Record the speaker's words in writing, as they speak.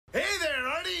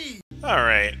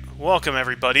Alright, welcome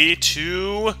everybody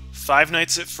to Five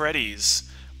Nights at Freddy's,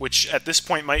 which at this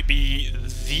point might be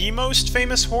the most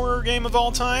famous horror game of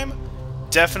all time.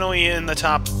 Definitely in the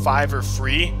top 5 or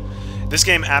 3. This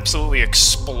game absolutely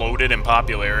exploded in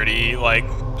popularity, like,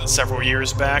 several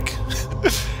years back.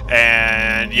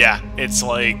 And yeah, it's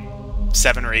like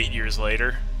 7 or 8 years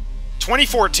later.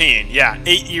 2014, yeah,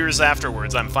 8 years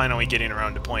afterwards, I'm finally getting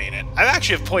around to playing it. I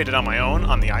actually have played it on my own,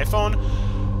 on the iPhone,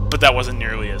 but that wasn't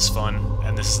nearly as fun,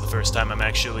 and this is the first time I'm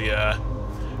actually,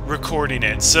 recording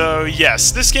it. So,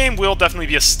 yes, this game will definitely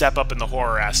be a step up in the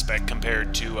horror aspect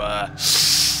compared to,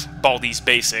 Baldi's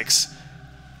Basics.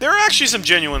 There are actually some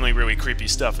genuinely really creepy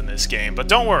stuff in this game, but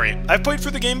don't worry, I've played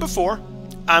for the game before.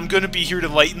 I'm gonna be here to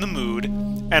lighten the mood,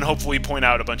 and hopefully point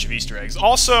out a bunch of Easter eggs.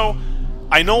 Also,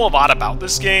 I know a lot about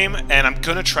this game, and I'm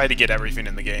gonna try to get everything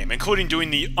in the game, including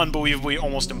doing the unbelievably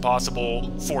almost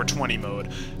impossible 420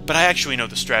 mode. But I actually know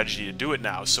the strategy to do it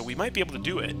now, so we might be able to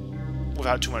do it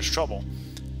without too much trouble.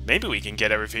 Maybe we can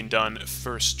get everything done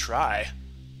first try.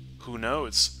 Who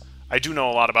knows? I do know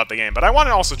a lot about the game, but I want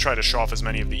to also try to show off as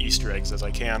many of the Easter eggs as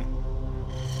I can.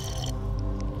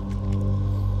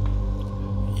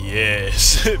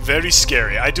 Yes, very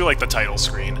scary. I do like the title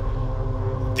screen.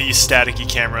 The staticky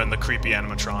camera and the creepy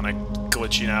animatronic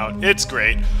glitching out. It's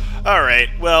great. Alright,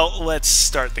 well, let's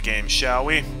start the game, shall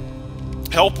we?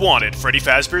 Help wanted, Freddy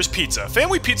Fazbear's Pizza.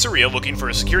 Family pizzeria looking for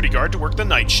a security guard to work the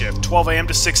night shift, 12 a.m.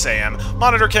 to 6 a.m.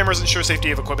 Monitor cameras ensure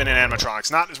safety of equipment and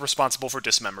animatronics. Not responsible for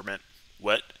dismemberment.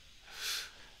 What?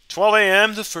 12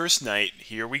 a.m. the first night.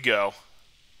 Here we go.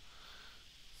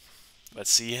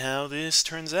 Let's see how this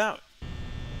turns out.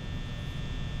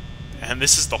 And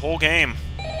this is the whole game.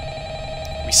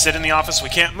 We sit in the office, we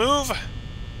can't move.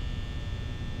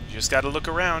 You just gotta look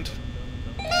around.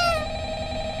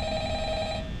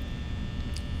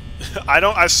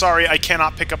 I'm sorry, I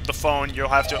cannot pick up the phone. You'll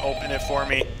have to open it for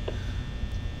me.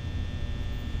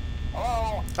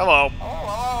 Hello? Hello.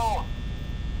 Hello?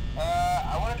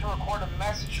 I wanted to record a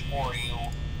message for you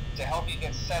to help you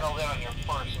get settled in on your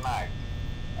first night.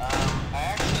 I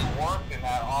actually worked in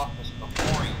that office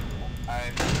before you.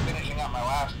 I'm finishing up my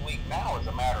last week now, as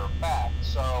a matter of fact,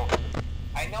 so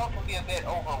I know it can be a bit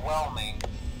overwhelming,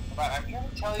 but I'm here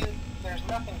to tell you there's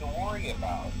nothing to worry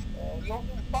about. You'll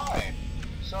do fine.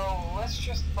 So let's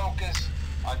just focus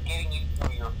on getting you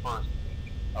through your first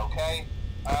week, okay?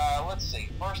 Let's see.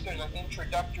 First, there's an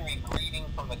introductory greeting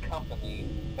from the company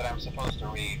that I'm supposed to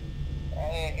read.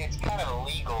 It's kind of a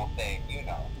legal thing, you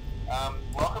know.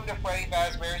 Welcome to Freddy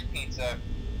Fazbear's Pizza,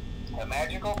 a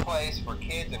magical place for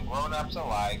kids and grown-ups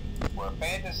alike, where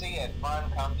fantasy and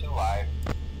fun come to life.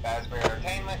 Fazbear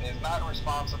Entertainment is not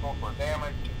responsible for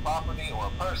damage to property or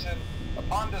person.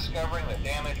 Upon discovering that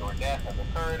damage or death has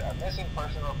occurred, a missing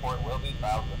person report will be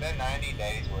filed within 90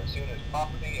 days, or as soon as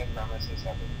property and premises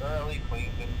have been thoroughly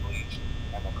cleaned and bleached,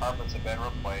 and the carpets have been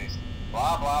replaced.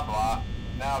 Blah, blah, blah.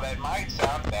 Now, that might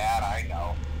sound bad, I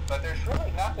know, but there's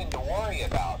really nothing to worry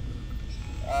about.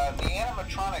 The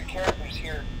animatronic characters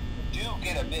here do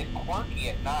get a bit quirky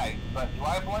at night, but do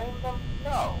I blame them?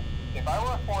 No. If I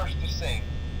were forced to sing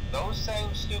those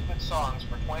same stupid songs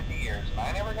for 20 years and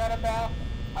I never got a bath,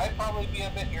 I'd probably be a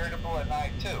bit irritable at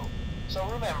night too. So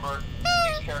remember,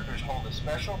 these characters hold a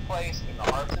special place in the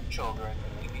hearts of children,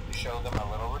 and we need to show them a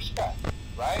little respect,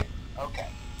 right? Okay.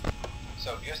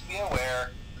 So just be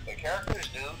aware, the characters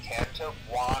do tend to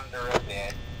wander a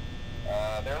bit.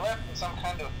 They're left in some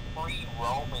kind of free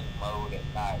roaming mode at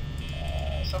night.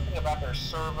 Something about their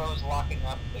servos locking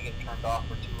up if they get turned off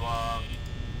for too long.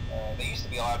 They used to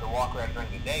be allowed to walk around during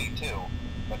the day too,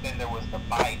 but then there was the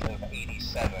bite of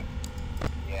 87.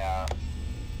 Yeah,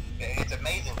 it's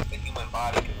amazing that the human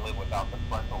body can live without the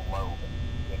frontal lobe,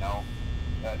 you know?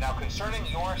 Now, concerning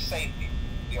your safety,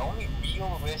 the only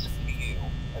real risk to you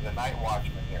as a night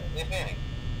watchman here, if any,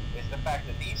 is the fact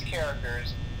that these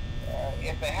characters,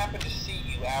 if they happen to see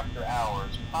you after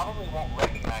hours, probably won't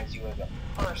recognize you as a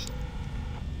person.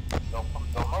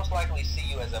 They'll most likely see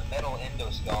you as a metal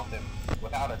endoskeleton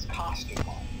without its costume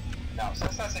on. Now,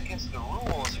 since that's against the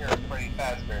rules here at Freddy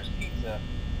Fazbear's Pizza,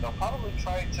 they'll probably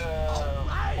try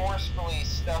to forcefully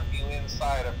stuff you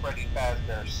inside a Freddy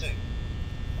Fazbear suit.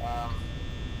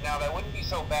 Now, that wouldn't be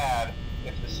so bad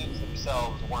if the suits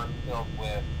themselves weren't filled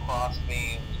with cross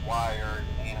beams, wires,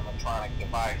 and animatronic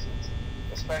devices,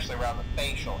 especially around the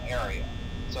facial area.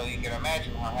 So you can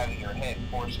imagine how having your head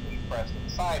forcefully pressed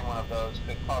inside one of those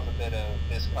could cause a bit of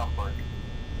discomfort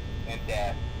and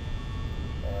death.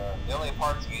 The only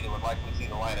parts of you that would likely see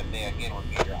the light of day again would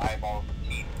be your eyeballs and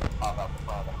teeth that pop out the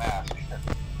front of the mask.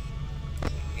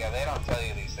 Yeah, they don't tell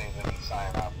you these things when you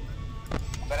sign up.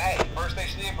 But hey, first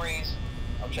station of the breeze.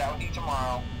 I'll chat with you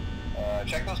tomorrow.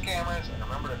 Check those cameras and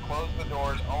remember to close the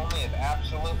doors only if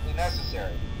absolutely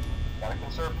necessary. Gotta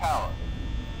conserve power.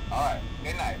 Alright,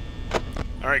 good night.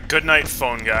 Alright, good night,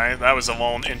 phone guy. That was a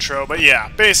long intro, but yeah,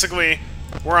 basically,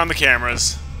 we're on the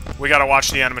cameras. We gotta watch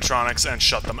the animatronics and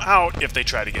shut them out if they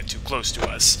try to get too close to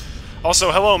us.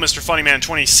 Also, hello, Mr.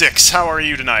 Funnyman26. How are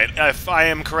you tonight? If I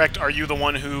am correct, are you the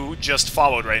one who just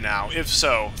followed right now? If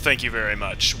so, thank you very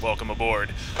much. Welcome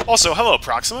aboard. Also, hello,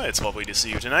 Proxima. It's lovely to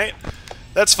see you tonight.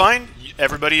 That's fine.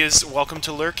 Everybody is welcome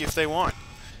to lurk if they want.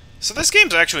 So this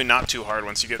game's actually not too hard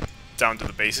once you get down to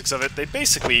the basics of it. They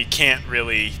basically can't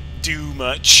really do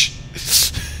much.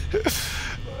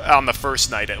 On the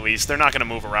first night, at least. They're not going to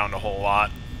move around a whole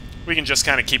lot. We can just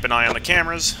kind of keep an eye on the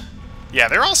cameras. Yeah,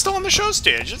 they're all still on the show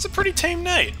stage. It's a pretty tame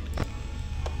night.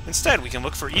 Instead, we can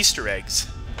look for Easter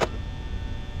eggs.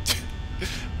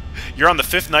 You're on the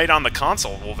 5th night on the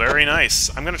console. Well, very nice.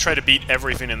 I'm going to try to beat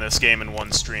everything in this game in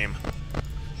one stream.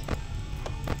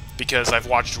 Because I've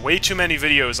watched way too many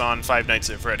videos on Five Nights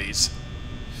at Freddy's.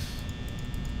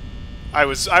 I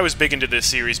was big into this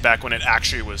series back when it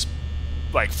actually was,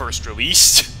 like, first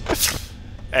released.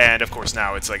 And, of course,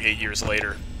 now it's like 8 years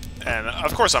later. And,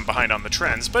 of course, I'm behind on the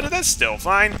trends, but that's still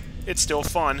fine. It's still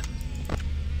fun.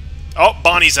 Oh,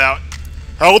 Bonnie's out.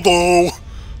 Hello!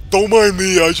 Don't mind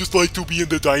me, I just like to be in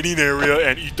the dining area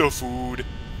and eat the food.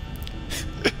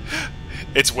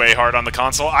 It's way hard on the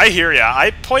console. I hear ya.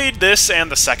 I played this and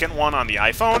the second one on the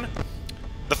iPhone.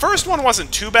 The first one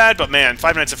wasn't too bad, but man,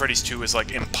 Five Nights at Freddy's 2 is,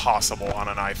 like, impossible on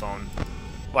an iPhone.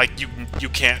 Like, you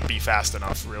can't be fast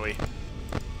enough, really.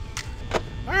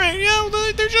 Alright,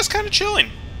 yeah, they're just kind of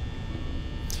chilling.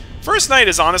 First night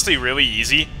is honestly really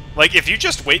easy. Like, if you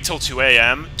just wait till 2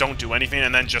 a.m., don't do anything,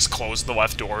 and then just close the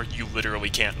left door, you literally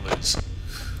can't lose.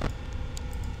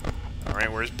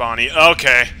 Alright, where's Bonnie?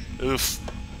 Okay. Oof.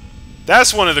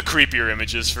 That's one of the creepier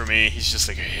images for me. He's just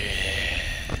like...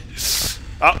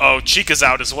 Uh-oh, Chica's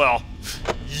out as well.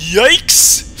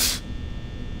 Yikes!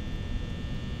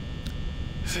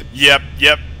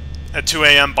 Yep. At 2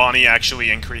 a.m., Bonnie actually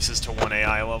increases to 1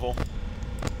 AI level.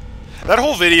 That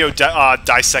whole video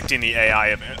dissecting the AI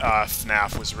of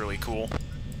FNAF was really cool.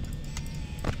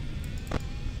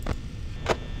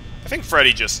 I think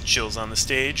Freddy just chills on the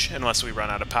stage, unless we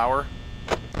run out of power.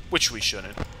 Which we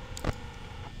shouldn't.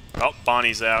 Oh,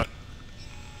 Bonnie's out.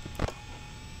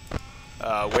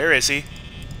 Where is he?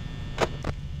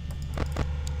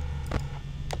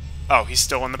 Oh, he's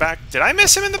still in the back. Did I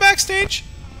miss him in the backstage?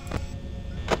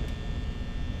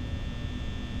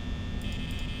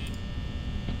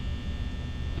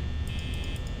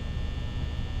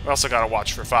 We also gotta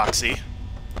watch for Foxy.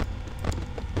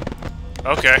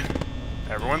 Okay.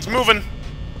 Everyone's moving.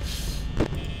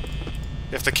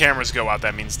 If the cameras go out,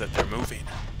 that means that they're moving.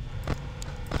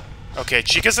 Okay,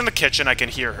 Chica's in the kitchen. I can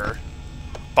hear her.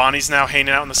 Bonnie's now hanging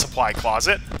out in the supply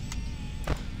closet.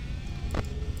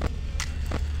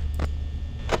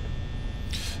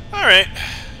 Alright.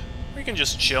 We can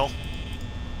just chill.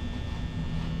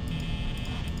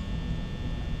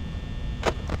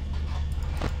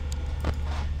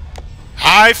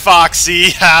 Hi,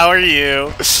 Foxy. How are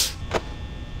you?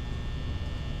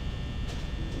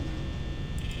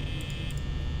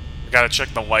 We gotta check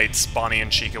the lights. Bonnie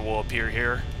and Chica will appear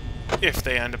here if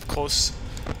they end up close.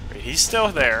 Wait, he's still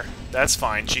there. That's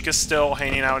fine. Chica's still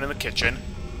hanging out in the kitchen.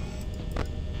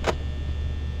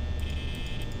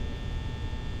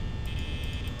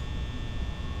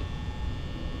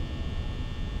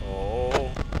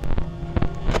 Oh.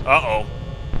 Uh-oh.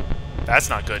 That's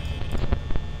not good.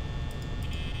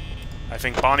 I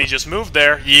think Bonnie just moved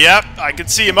there. Yep, I can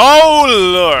see him. Oh,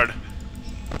 Lord!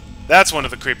 That's one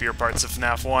of the creepier parts of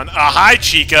FNAF 1. Hi,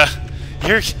 Chica!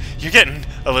 You're getting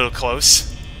a little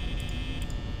close.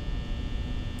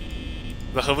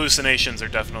 The hallucinations are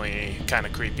definitely kind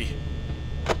of creepy.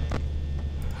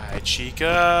 Hi,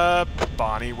 Chica.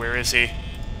 Bonnie, where is he?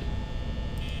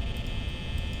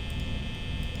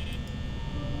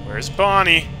 Where's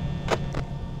Bonnie?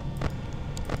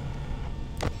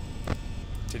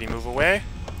 Did he move away?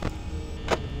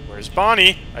 Where's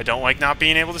Bonnie? I don't like not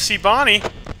being able to see Bonnie.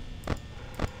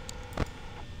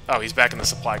 Oh, he's back in the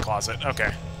supply closet.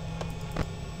 Okay.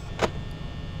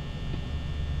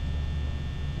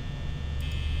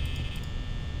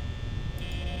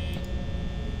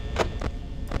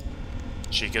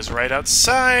 Chica's right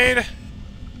outside.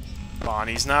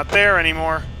 Bonnie's not there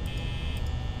anymore.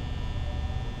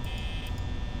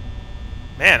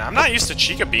 Man, I'm not used to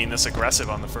Chica being this aggressive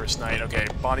on the first night. Okay,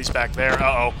 Bonnie's back there.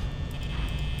 Uh-oh.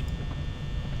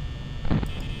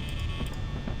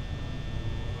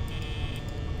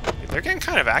 They're getting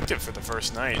kind of active for the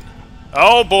first night.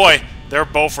 Oh, boy! They're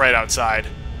both right outside.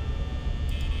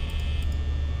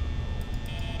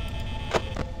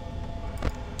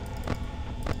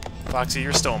 Foxy,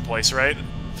 you're still in place, right?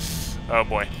 Oh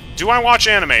boy. Do I watch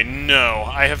anime? No.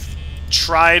 I have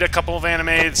tried a couple of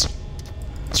animes.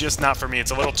 Just not for me.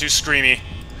 It's a little too screamy.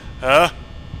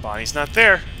 Bonnie's not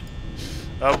there.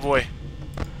 Oh boy.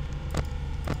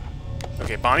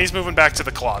 Okay, Bonnie's moving back to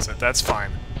the closet. That's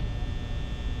fine.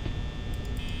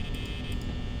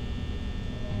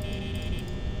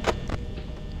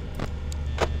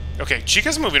 Okay,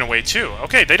 Chica's moving away too.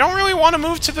 Okay, they don't really want to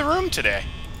move to the room today.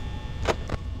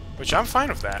 Which I'm fine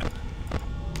with that.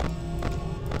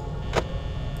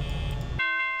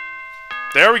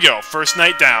 There we go. First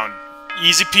night down.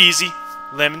 Easy peasy.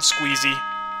 Lemon squeezy.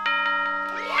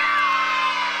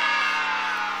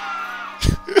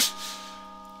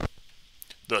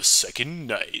 The second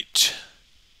night.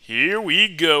 Here we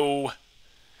go.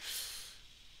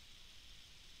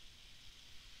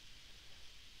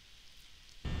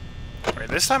 Alright,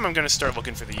 this time I'm going to start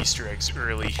looking for the Easter eggs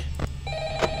early.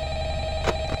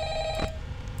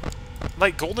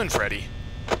 Like Golden Freddy.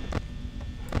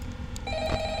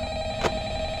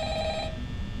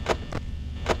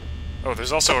 Oh,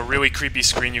 there's also a really creepy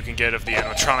screen you can get of the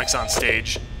animatronics on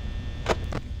stage.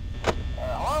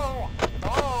 Hello?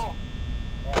 Hello?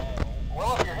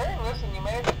 Well, if you're hearing this and you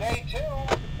made it to day 2,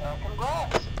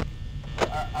 congrats.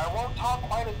 I won't talk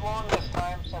quite as long this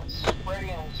time since Freddy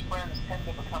and his friends tend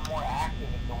to become more active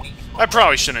as the week progresses. I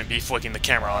probably shouldn't be flicking the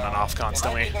camera on and off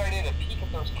constantly. It might be a good idea to peek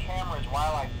at those cameras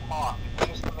while I talk,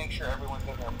 just to make sure everyone's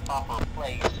in their proper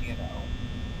place, you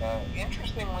know.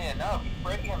 Interestingly enough,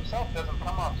 Freddy himself doesn't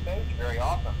come off stage very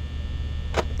often.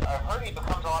 I heard he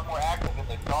becomes a lot more active in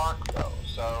the dark, though,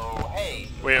 so, hey...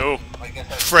 Wait, oh.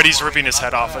 Freddy's ripping his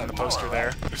head off in the poster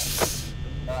there.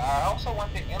 I also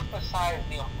want to emphasize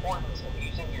the importance of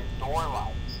using your door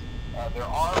lights. There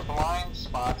are blind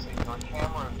spots in your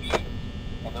camera view,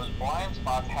 and those blind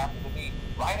spots happen to be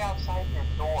right outside your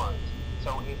doors.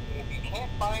 So if you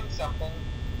can't find something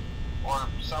or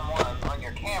someone on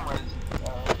your cameras,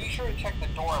 be sure to check the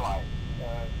door light.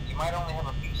 You might only have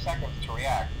a few seconds to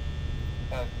react.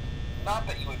 Not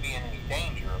that you would be in any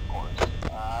danger, of course.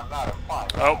 I'm not implying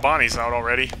that. Oh, Bonnie's out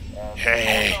already.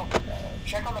 Hey. Also,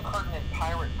 check on the curtain in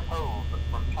Pirate Cove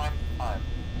from time to time.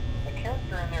 The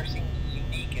character in there seems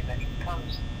unique in that he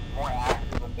becomes more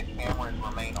active if the cameras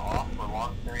remain off for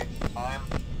long periods of time.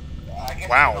 I guess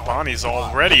Wow, Bonnie's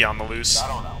already on the loose. I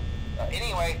don't know.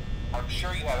 Anyway, I'm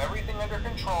sure you have everything under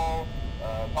control.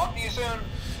 Talk to you soon.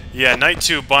 Yeah, night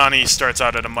 2, Bonnie starts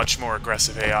out at a much more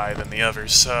aggressive AI than the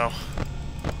others, so...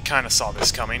 Kinda saw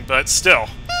this coming, but still.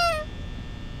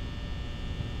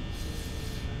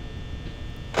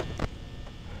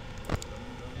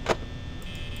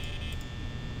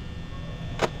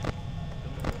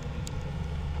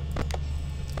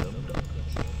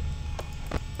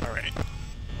 Alright.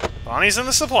 Bonnie's in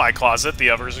the supply closet, the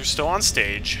others are still on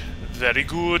stage. Very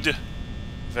good.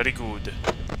 Very good.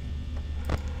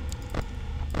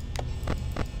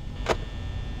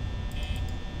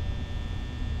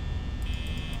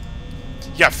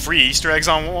 You got free Easter eggs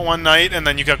on one night, and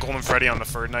then you got Golden Freddy on the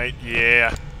third night.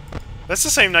 Yeah. That's the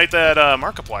same night that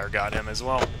Markiplier got him as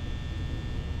well.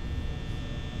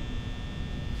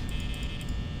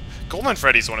 Golden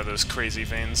Freddy's one of those crazy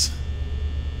things.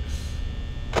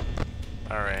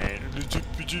 Alright.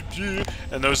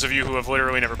 And those of you who have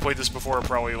literally never played this before are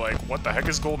probably like, what the heck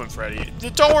is Golden Freddy?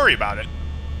 Don't worry about it.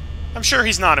 I'm sure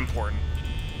he's not important.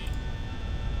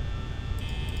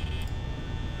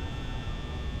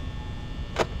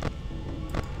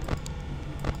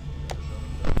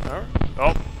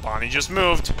 Oh, Bonnie just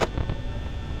moved.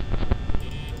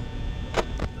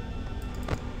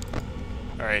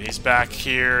 Alright, he's back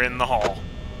here in the hall.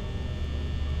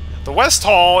 The West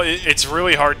Hall, it's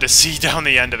really hard to see down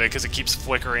the end of it because it keeps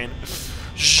flickering.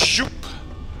 Shoop!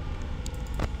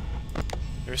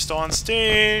 They're still on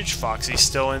stage. Foxy's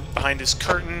still behind his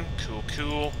curtain. Cool,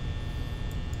 cool.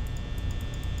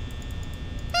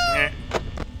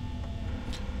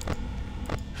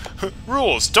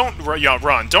 Rules: don't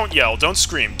run, don't yell, don't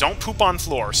scream, don't poop on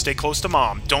floor, stay close to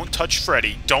mom, don't touch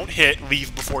Freddy, don't hit,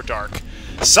 leave before dark.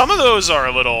 Some of those are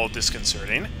a little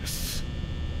disconcerting.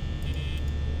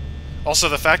 Also,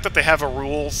 the fact that they have a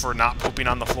rule for not pooping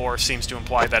on the floor seems to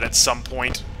imply that at some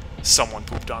point someone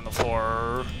pooped on the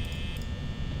floor.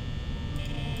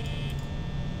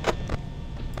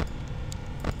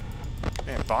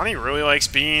 Man, Bonnie really likes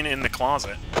being in the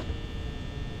closet.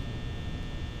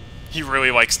 He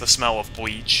really likes the smell of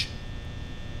bleach.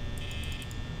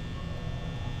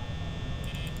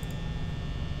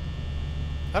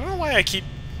 I don't know why I keep...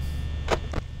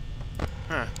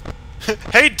 Huh.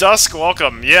 Hey, Dusk,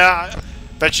 welcome. Yeah,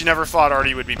 bet you never thought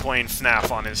Arty would be playing FNAF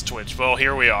on his Twitch. Well,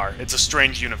 here we are. It's a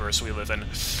strange universe we live in.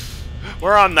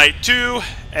 We're on night 2,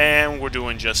 and we're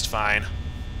doing just fine.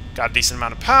 Got a decent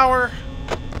amount of power.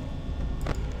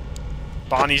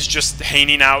 Bonnie's just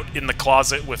hanging out in the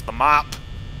closet with the mop.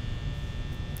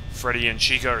 Freddy and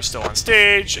Chica are still on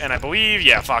stage, and I believe,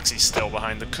 yeah, Foxy's still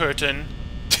behind the curtain.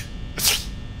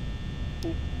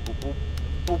 Boop, boop, boop,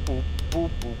 boop, boop, boop,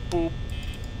 boop, boop.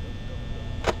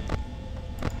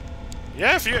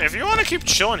 Yeah, if you want to keep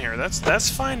chilling here, that's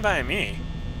fine by me.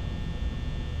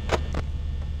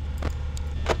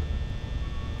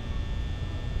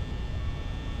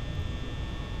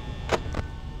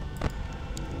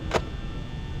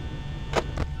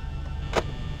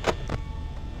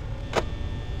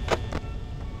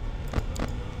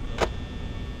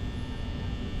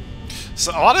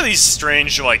 So a lot of these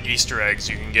strange, like, Easter eggs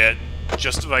you can get,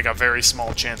 just like a very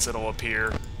small chance it'll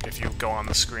appear if you go on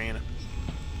the screen.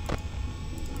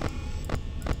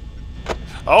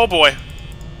 Oh boy.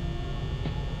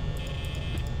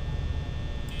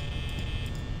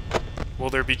 Will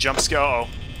there be jump scare? Uh-oh.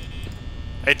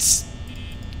 It's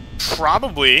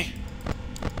probably...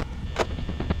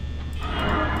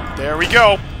 There we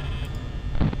go.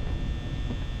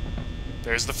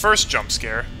 There's the first jump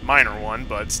scare. Minor one,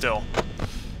 but still.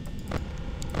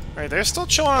 Alright, they're still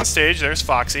chilling on stage. There's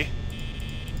Foxy.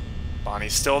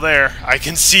 Bonnie's still there. I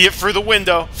can see it through the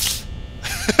window.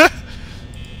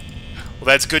 Well,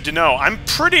 that's good to know. I'm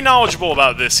pretty knowledgeable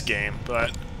about this game,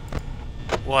 but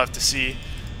we'll have to see.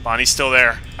 Bonnie's still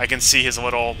there. I can see his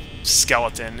little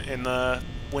skeleton in the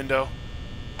window.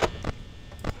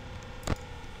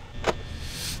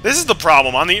 This is the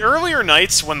problem. On the earlier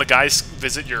nights, when the guys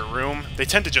visit your room, they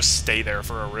tend to just stay there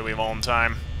for a really long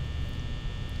time.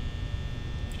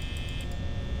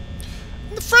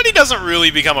 Freddy doesn't really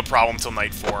become a problem till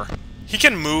night 4. He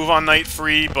can move on night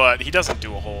 3, but he doesn't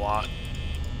do a whole lot.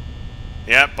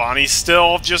 Yeah, Bonnie's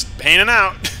still just hanging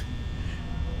out.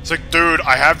 It's like, dude,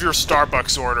 I have your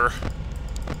Starbucks order.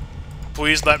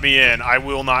 Please let me in. I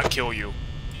will not kill you.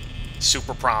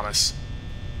 Super promise.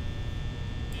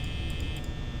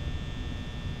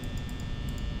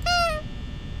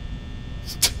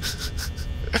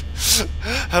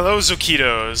 Hello,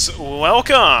 Zukitos.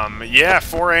 Welcome. Yeah,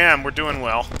 4 a.m. We're doing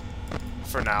well.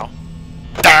 For now.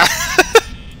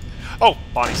 Oh,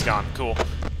 Bonnie's gone. Cool.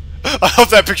 I love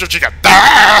that picture, Chica.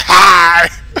 Hi!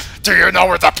 Do you know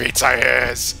where the pizza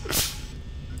is?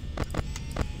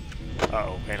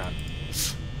 Uh-oh, hang on.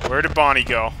 Where did Bonnie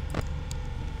go?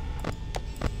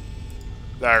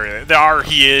 There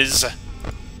he is.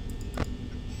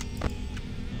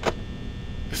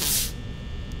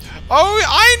 Oh,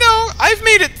 I know! I've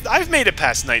made it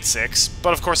past night 6,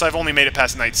 but of course I've only made it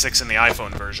past night 6 in the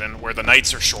iPhone version, where the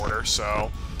nights are shorter,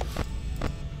 so...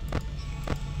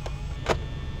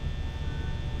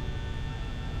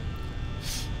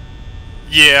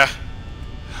 Yeah.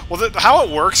 Well, how it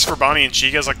works for Bonnie and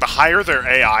Chica is, like, the higher their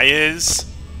AI is,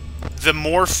 the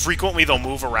more frequently they'll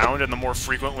move around and the more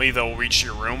frequently they'll reach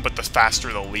your room, but the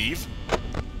faster they'll leave.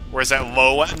 Whereas at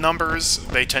low numbers,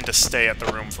 they tend to stay at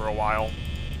the room for a while.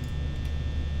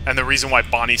 And the reason why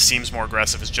Bonnie seems more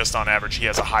aggressive is just on average he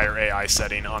has a higher AI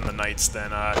setting on the nights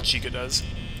than Chica does.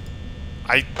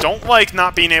 I don't like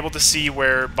not being able to see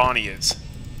where Bonnie is.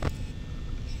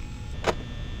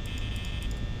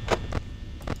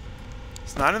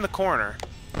 He's not in the corner.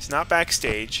 He's not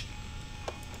backstage.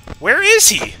 Where is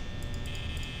he?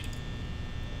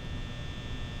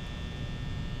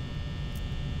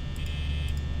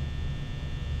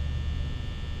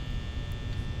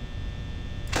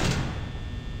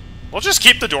 We'll just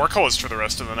keep the door closed for the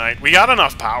rest of the night. We got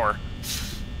enough power.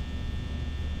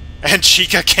 And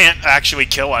Chica can't actually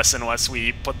kill us unless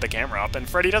we put the camera up, and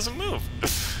Freddy doesn't move.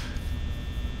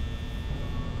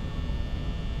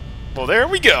 Well, there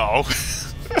we go.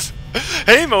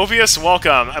 Hey, Mobius,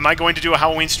 welcome. Am I going to do a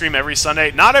Halloween stream every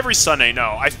Sunday? Not every Sunday,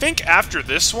 no. I think after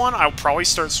this one, I'll probably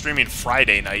start streaming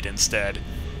Friday night instead.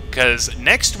 Because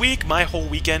next week, my whole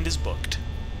weekend is booked.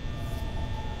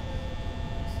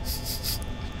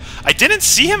 I didn't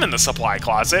see him in the supply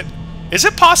closet. Is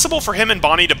it possible for him and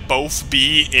Bonnie to both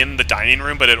be in the dining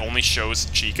room, but it only shows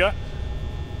Chica?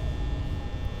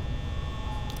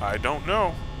 I don't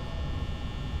know.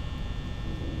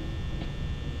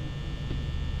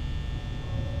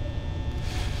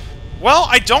 Well,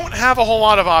 I don't have a whole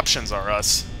lot of options,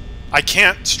 R.Us. I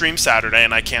can't stream Saturday,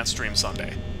 and I can't stream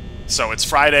Sunday. So it's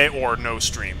Friday or no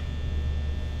stream.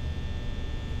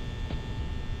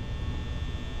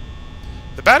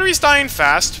 The battery's dying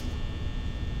fast,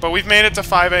 but we've made it to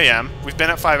 5 a.m. We've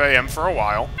been at 5 a.m. for a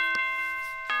while.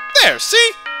 There,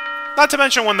 see? Not to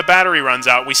mention when the battery runs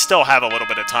out, we still have a little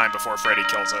bit of time before Freddy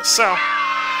kills us, so...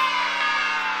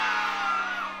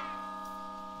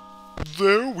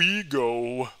 there we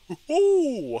go.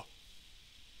 Oh.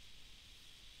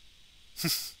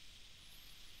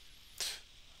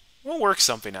 We'll work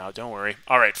something out, don't worry.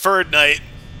 Alright, third night.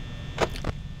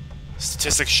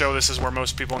 Statistics show this is where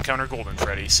most people encounter Golden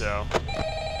Freddy, so...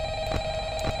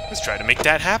 let's try to make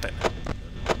that happen.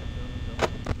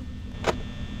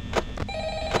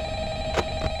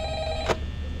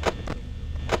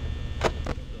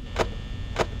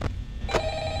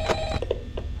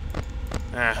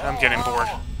 I'm getting bored.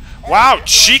 Wow,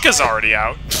 Chica's already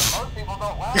out. Most people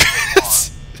don't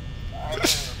last I mean,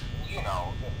 you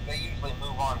know, they usually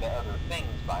move on to other things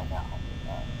by now.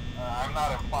 I'm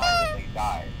not implying that they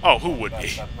died. Oh, who would be?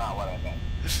 That's not what I meant.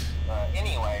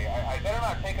 Anyway, I better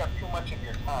not take up too much of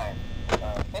your time.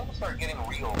 Things start getting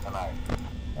real tonight.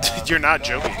 You're not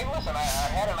joking. Hey, listen, I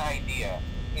had an idea.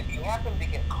 If you happen to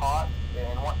get caught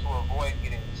and want to avoid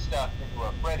getting stuffed into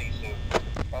a Freddy suit,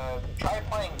 try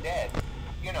playing dead.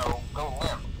 You know, go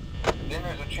limp. Then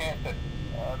there's a chance that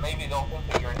maybe they'll think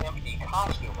that you're an empty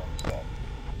costume instead.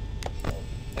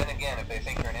 Then again, if they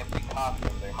think you're an empty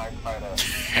costume, they might try to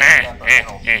stuff a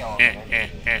mental skeleton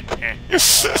into you.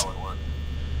 That's how it works.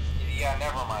 Yeah,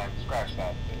 never mind. Scratch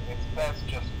that. It's best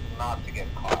just not to get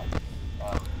caught.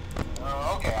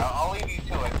 Okay, I'll leave you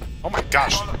to it. Oh my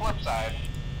gosh. And on the flip side...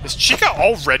 is Chica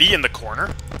already in the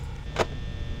corner?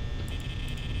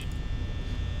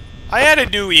 I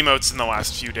added new emotes in the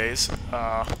last few days.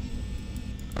 Oh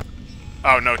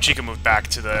no, Chica moved back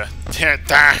to the...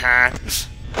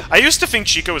 I used to think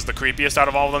Chica was the creepiest out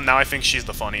of all of them, now I think she's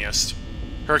the funniest.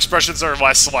 Her expressions are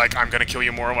less like, I'm gonna kill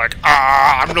you, more like,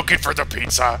 I'm looking for the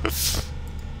pizza.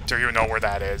 Do you know where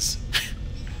that is?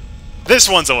 This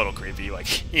one's a little creepy,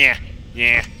 like, yeah.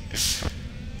 Yeah,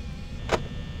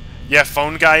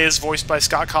 Phone Guy is voiced by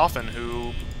Scott Coffin,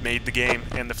 who made the game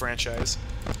and the franchise.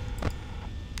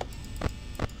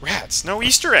 Rats, no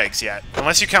Easter eggs yet.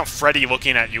 Unless you count Freddy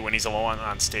looking at you when he's alone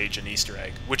on stage an Easter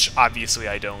egg. Which, obviously,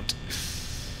 I don't.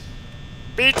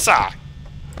 Pizza!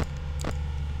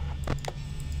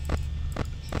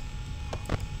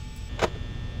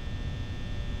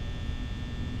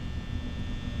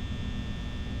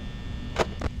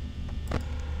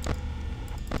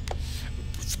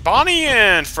 Bonnie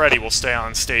and Freddy will stay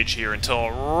on stage here until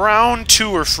around 2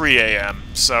 or 3 a.m.,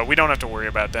 so we don't have to worry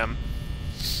about them.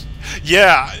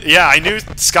 Yeah, I knew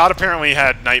Scott apparently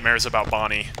had nightmares about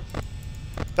Bonnie.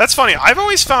 That's funny, I've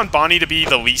always found Bonnie to be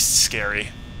the least scary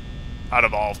out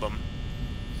of all of them.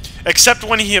 Except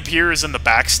when he appears in the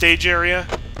backstage area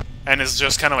and is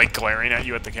just kind of like glaring at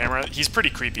you at the camera. He's pretty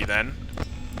creepy then.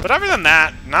 But other than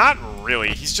that, not really.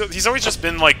 He's always just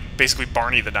been like basically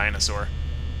Barney the dinosaur.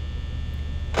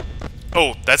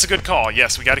 Oh, that's a good call.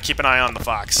 Yes, we gotta keep an eye on the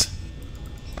fox.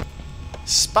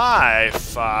 Spy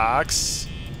fox.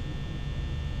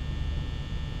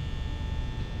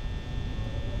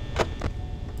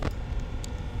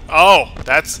 Oh,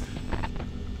 that's...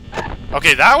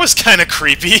 okay, that was kind of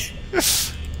creepy.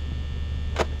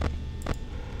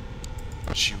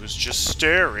 She was just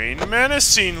staring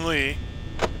menacingly.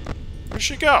 Where'd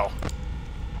she go?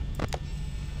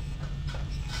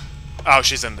 Oh,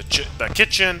 she's in the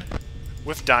kitchen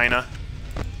with Dinah.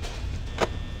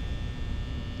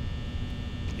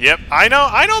 Yep, I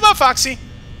know about Foxy.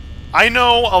 I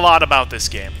know a lot about this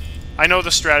game. I know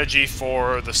the strategy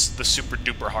for the super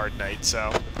duper hard night,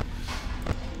 so...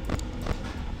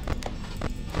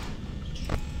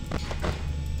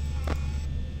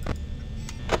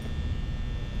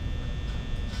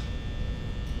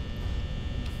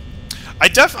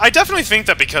 I definitely think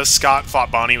that because Scott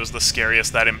thought Bonnie was the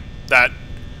scariest, that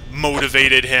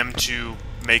motivated him to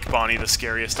make Bonnie the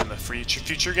scariest in the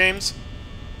future games.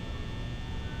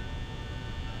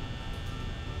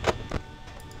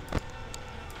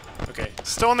 Okay,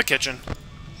 still in the kitchen.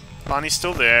 Bonnie's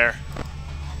still there.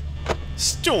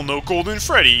 Still no Golden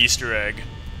Freddy Easter egg.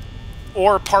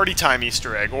 Or Party Time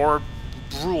Easter egg. Or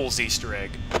Rules Easter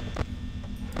egg.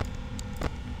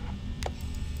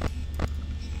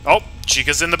 Oh,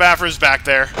 Chica's in the bathrooms back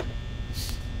there.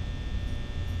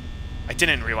 I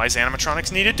didn't realize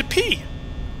animatronics needed to pee.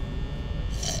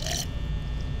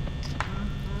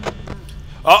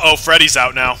 Uh-oh, Freddy's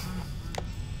out now.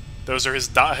 Those are his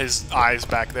eyes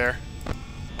back there.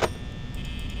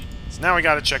 So now we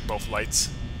gotta check both lights.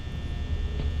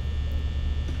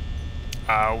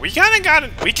 We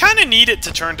kinda need it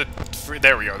to turn to...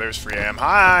 there we go, there's 3 a.m.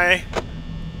 Hi!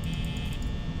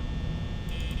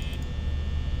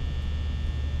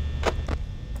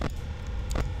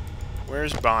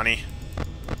 Where's Bonnie?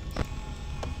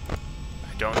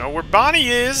 I don't know where Bonnie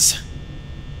is!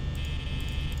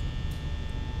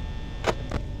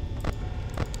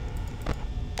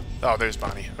 Oh, there's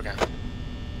Bonnie. Okay.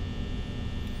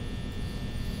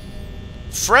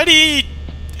 Freddy,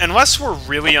 unless we're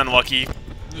really unlucky,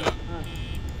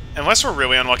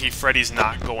 Freddy's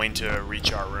not going to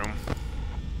reach our room.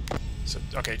 So,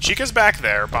 okay, Chica's back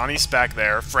there, Bonnie's back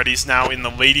there, Freddy's now in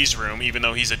the ladies' room, even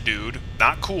though he's a dude.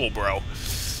 Not cool, bro.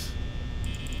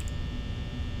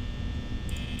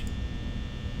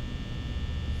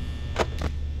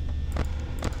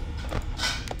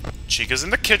 Chica's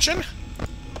in the kitchen.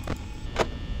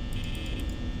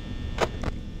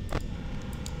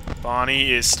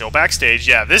 Bonnie is still backstage.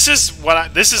 Yeah, this is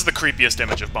the creepiest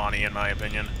image of Bonnie, in my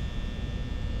opinion.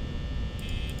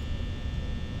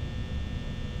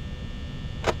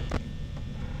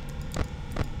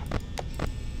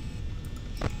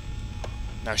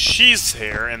 Now she's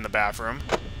here in the bathroom.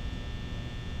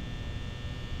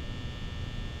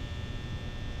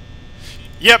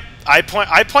 Yep, I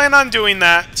plan on doing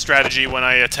that strategy when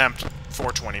I attempt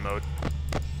 420 mode.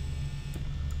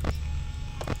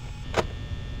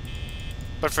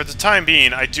 But for the time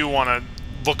being, I do want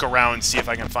to look around and see if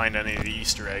I can find any of the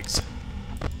Easter eggs.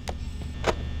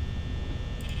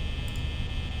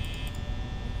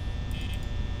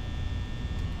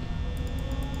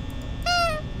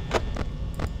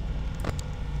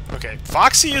 Okay,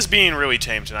 Foxy is being really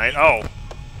tame tonight. Oh.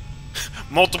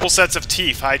 Multiple sets of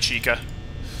teeth. Hi, Chica.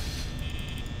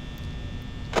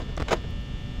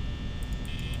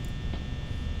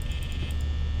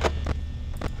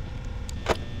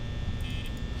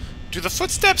 Do the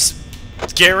footsteps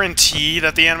guarantee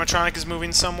that the animatronic is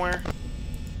moving somewhere?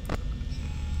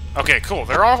 Okay, cool.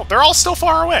 They're all still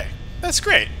far away. That's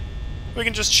great. We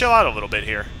can just chill out a little bit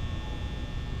here.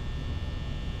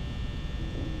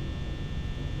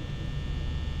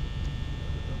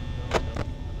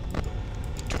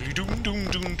 Doom doom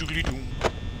doom doodly doom.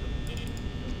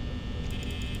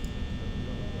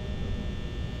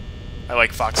 I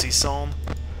like Foxy's song.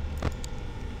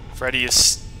 Freddy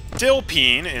is still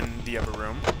peeing in the other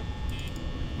room.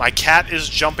 My cat is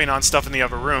jumping on stuff in the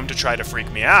other room to try to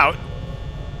freak me out.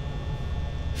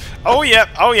 Oh yeah,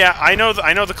 I know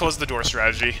the close the door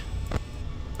strategy.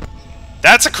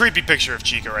 That's a creepy picture of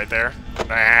Chica right there.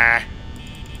 Nah.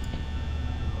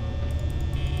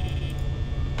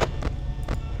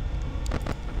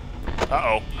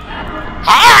 Uh-oh.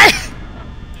 Hi!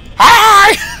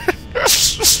 Hi!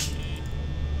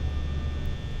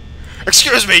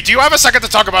 Excuse me, do you have a second to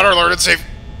talk about our Lord and Savior?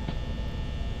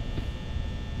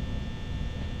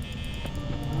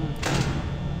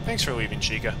 Thanks for leaving,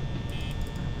 Chica.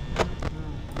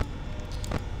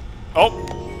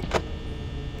 Oh!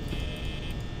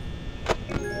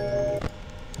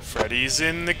 Freddy's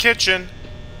in the kitchen.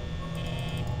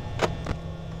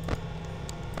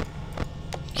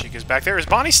 Chica's back there. Is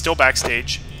Bonnie still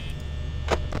backstage?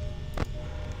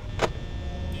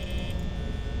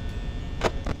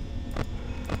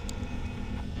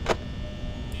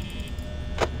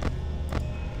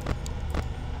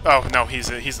 Oh, no, he's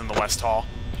in the West Hall.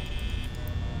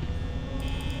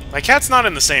 My cat's not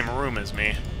in the same room as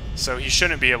me, so he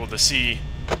shouldn't be able to see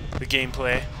the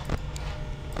gameplay.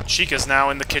 Chica's now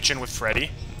in the kitchen with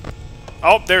Freddy.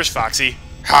 Oh, there's Foxy.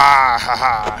 Ha ha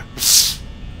ha.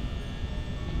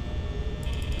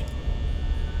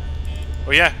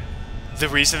 Oh yeah, the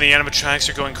reason the animatronics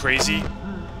are going crazy.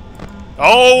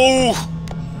 Oh!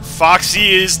 Foxy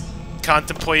is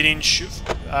contemplating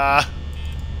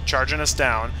charging us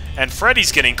down, and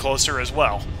Freddy's getting closer as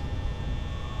well.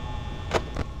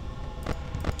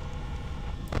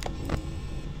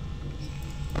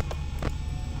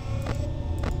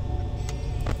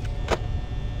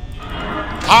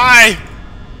 Hi!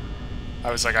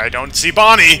 I was like, I don't see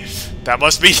Bonnie. That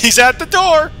must be he's at the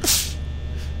door.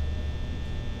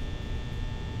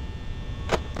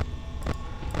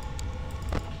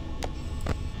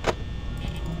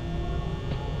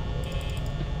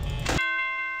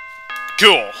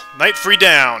 Cool. Night free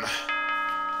down.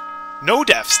 No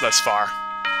deaths thus far.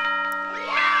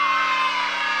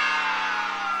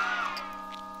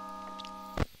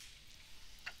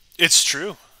 It's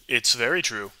true. It's very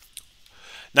true.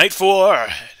 Night 4,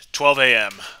 12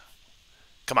 a.m.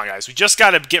 Come on, guys. We just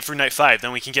gotta get through Night 5,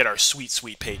 then we can get our sweet,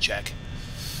 sweet paycheck.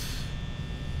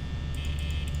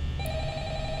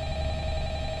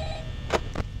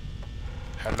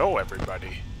 Hello,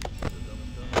 everybody.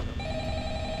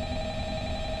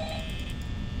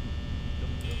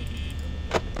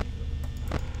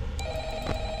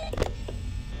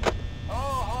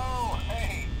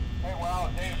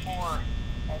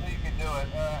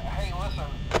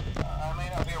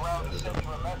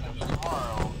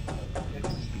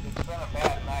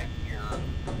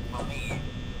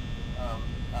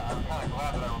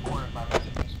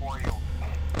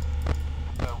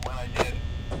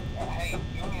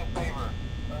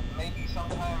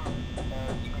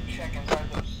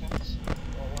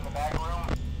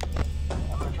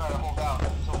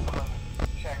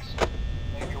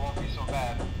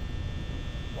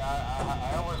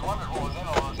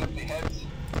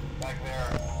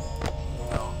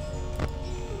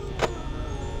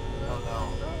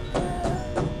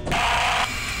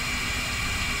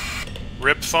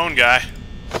 Rip phone guy.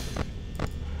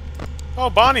 Oh,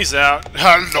 Bonnie's out.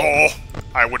 Hello!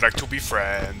 I would like to be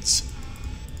friends.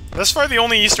 Thus far, the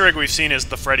only Easter egg we've seen is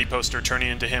the Freddy poster turning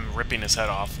into him ripping his head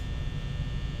off.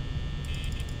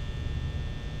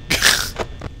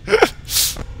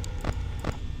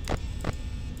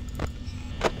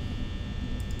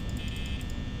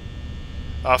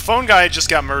 Phone guy just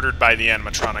got murdered by the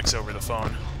animatronics over the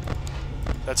phone.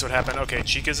 That's what happened. Okay,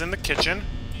 Chica's in the kitchen.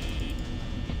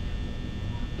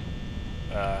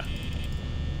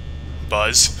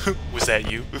 Buzz, was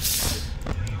that you?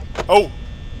 Oh!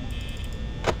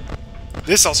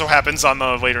 This also happens on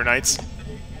the later nights.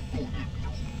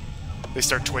 They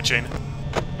start twitching.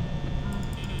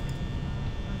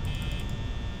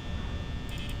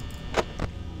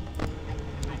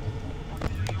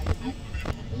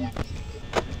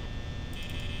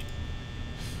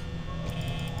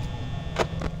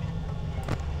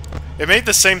 It made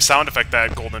the same sound effect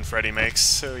that Golden Freddy makes,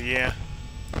 so yeah.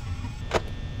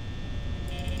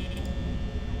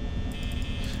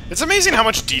 It's amazing how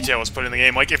much detail is put in the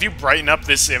game. Like, if you brighten up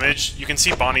this image, you can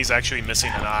see Bonnie's actually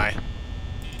missing an eye.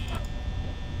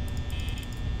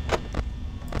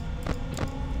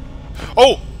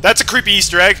 Oh! That's a creepy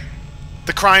Easter egg!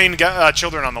 The crying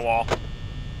children on the wall.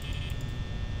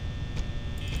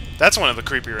 That's one of the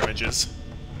creepier images.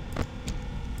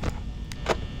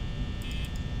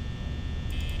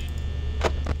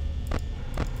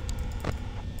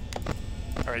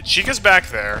 Alright, Chica's back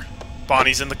there.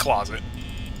 Bonnie's in the closet.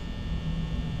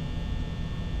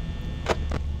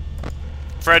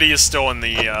 Freddy is still in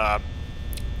the,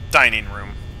 dining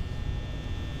room.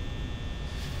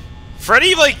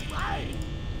 Freddy, like...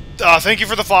 thank you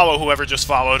for the follow, whoever just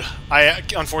followed. I,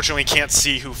 unfortunately, can't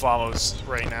see who follows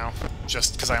right now.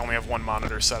 Just because I only have one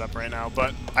monitor set up right now.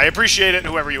 But I appreciate it,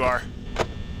 whoever you are.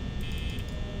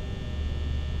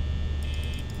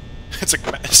 It's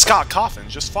like, Scott Coffin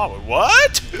just followed.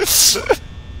 What?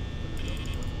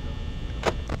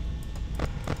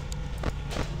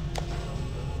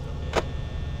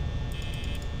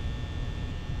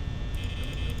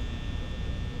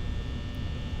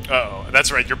 Uh-oh,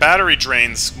 that's right. Your battery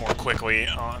drains more quickly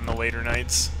on the later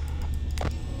nights.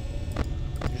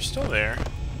 You're still there.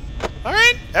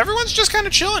 Alright, everyone's just kind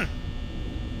of chilling.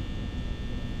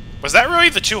 Was that really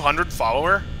the 200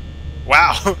 follower?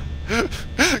 Wow.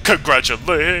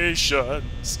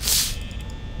 Congratulations!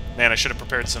 Man, I should have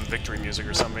prepared some victory music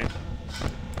or something.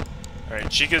 Alright,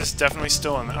 Chica's definitely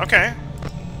still in there. Okay.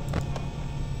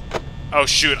 Oh,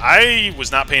 shoot. I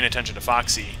was not paying attention to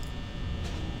Foxy.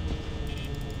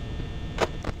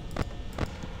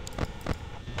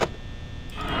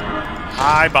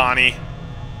 Hi, Bonnie.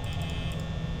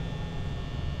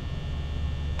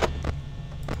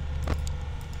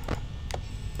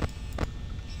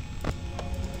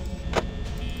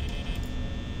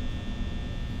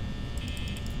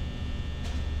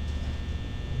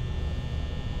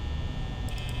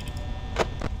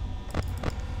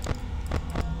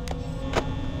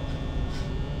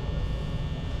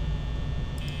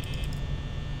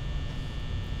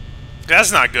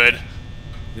 That's not good.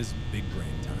 This is big brain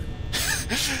time.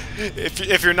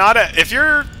 if you're not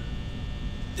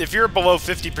if you're below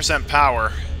 50%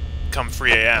 power come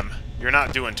 3 a.m., you're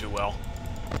not doing too well.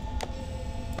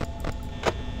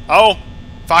 Oh,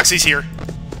 Foxy's here.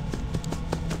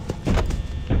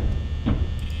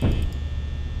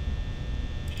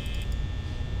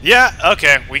 Yeah,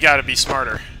 okay, we gotta be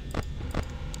smarter.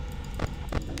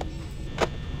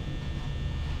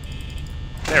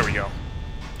 There we go.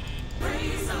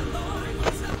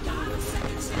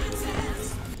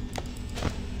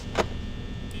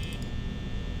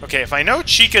 Okay, if I know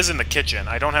Chica's in the kitchen,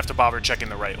 I don't have to bother checking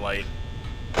the right light.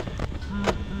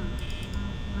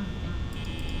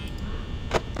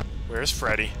 Where's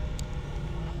Freddy?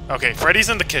 Okay, Freddy's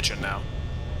in the kitchen now.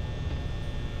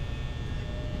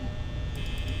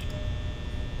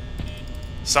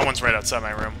 Someone's right outside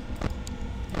my room.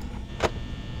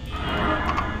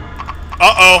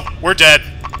 Uh-oh! We're dead.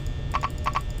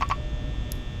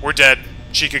 We're dead.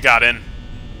 Chica got in.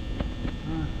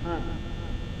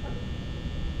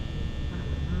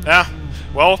 Yeah,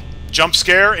 well, jump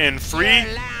scare in 3.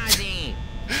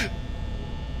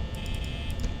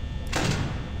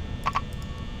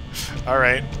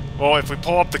 Alright, well, if we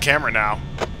pull up the camera now,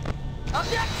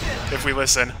 if we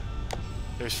listen,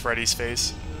 there's Freddy's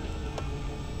face.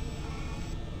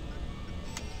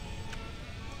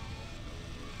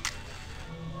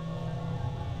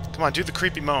 Come on, do the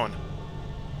creepy moan.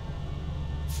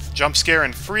 Jump scare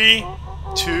in 3,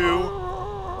 2,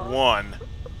 1.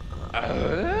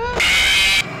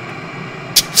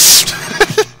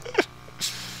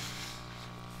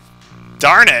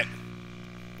 Darn it!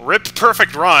 Rip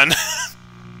Perfect Run.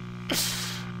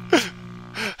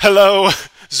 Hello,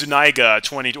 Zuniga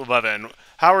 2011.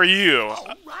 How are you? All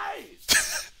right.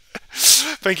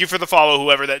 Thank you for the follow,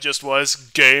 whoever that just was.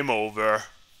 Game over.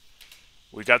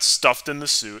 We got stuffed in the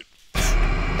suit.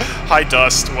 Hi,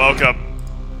 Dust. Welcome.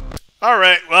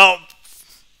 Alright, well,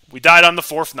 we died on the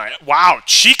 4th night. Wow,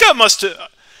 Chica must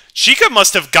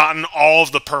have gotten all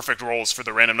of the perfect rolls for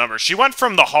the random numbers. She went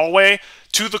from the hallway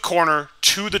to the corner,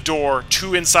 to the door,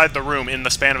 to inside the room in the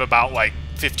span of about, like,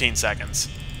 15 seconds.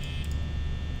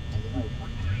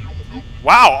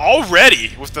 Wow,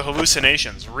 already with the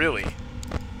hallucinations, really.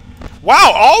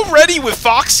 Wow, already with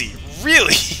Foxy,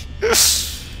 really.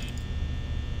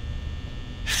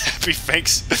 Happy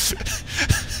thanks.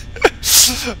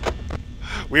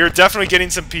 We are definitely getting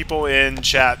some people in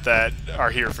chat that are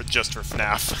here for just for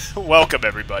FNAF. Welcome,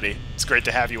 everybody. It's great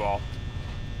to have you all.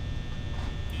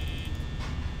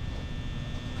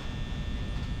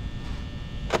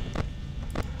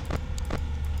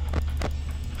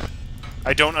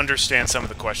 I don't understand some of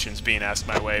the questions being asked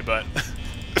my way, but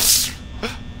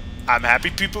I'm happy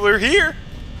people are here.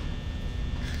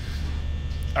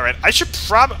 Alright, I should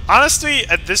honestly,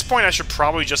 at this point, I should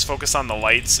probably just focus on the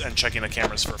lights and checking the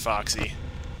cameras for Foxy.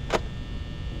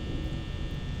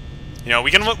 You know,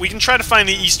 we can try to find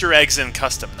the Easter eggs in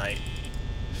Custom Night.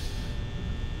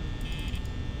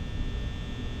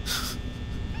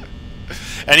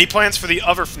 Any plans for the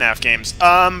other FNAF games?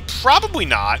 Probably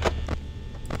not.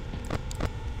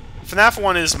 FNAF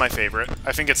 1 is my favorite.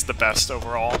 I think it's the best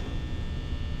overall.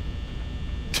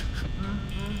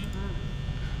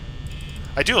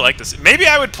 I do like this. Maybe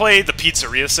I would play the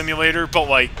Pizzeria Simulator, but,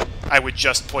 like, I would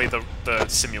just play the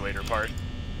simulator part.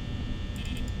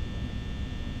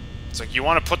 It's like, you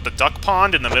want to put the duck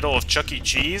pond in the middle of Chuck E.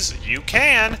 Cheese? You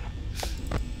can!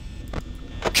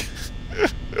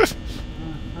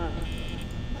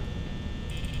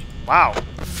 Wow,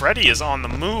 Freddy is on the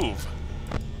move.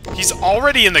 He's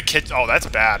already in the kitchen. Oh, that's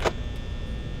bad.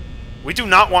 We do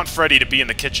not want Freddy to be in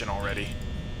the kitchen already.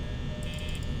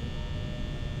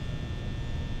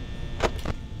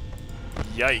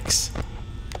 Yikes.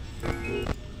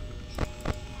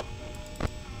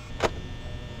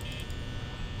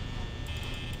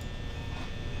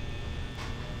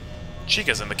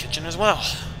 Chica's in the kitchen as well.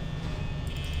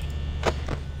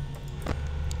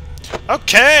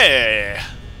 Okay!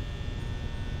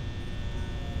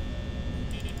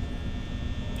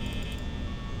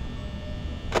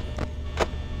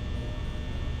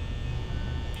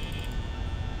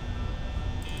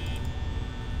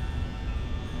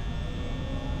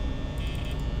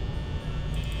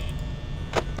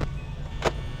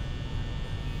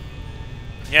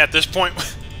 Yeah, at this point,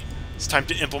 it's time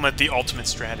to implement the ultimate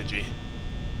strategy.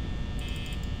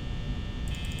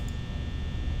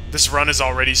 This run is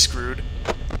already screwed.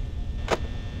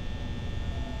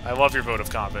 I love your vote of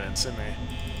confidence in me.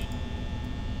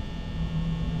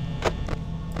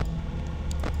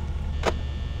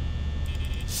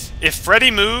 If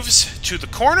Freddy moves to the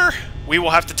corner, we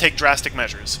will have to take drastic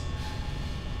measures.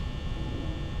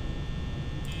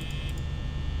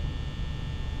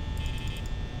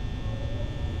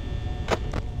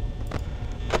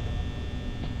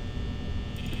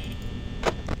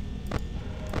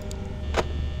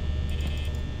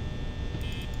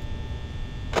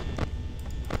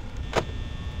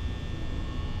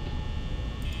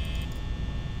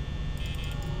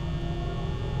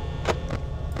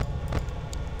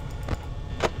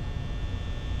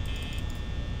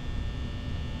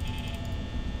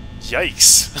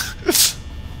 Yikes.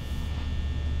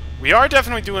 We are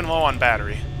definitely doing low on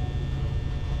battery.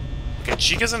 Okay,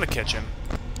 Chica's in the kitchen.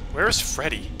 Where's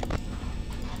Freddy?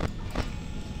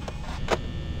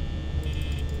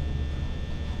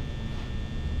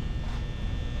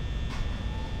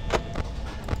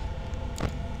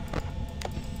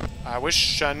 I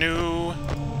wish I knew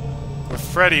where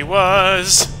Freddy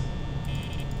was.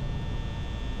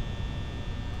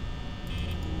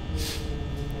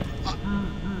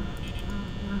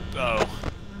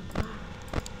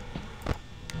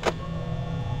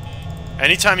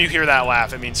 Anytime you hear that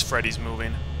laugh, it means Freddy's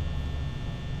moving.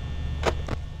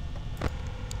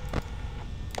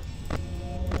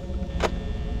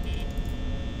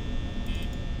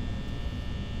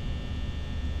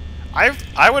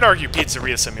 I would argue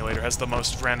Pizzeria Simulator has the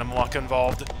most random luck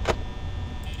involved.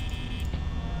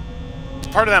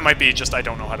 Part of that might be just I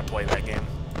don't know how to play that game.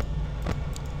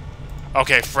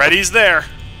 Okay, Freddy's there.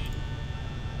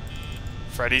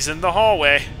 Freddy's in the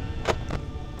hallway.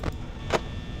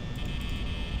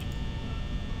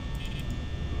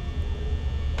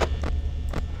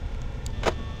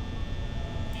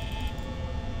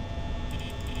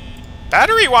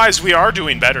 Battery-wise, we are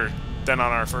doing better than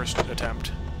on our first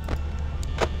attempt.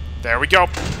 There we go.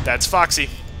 That's Foxy.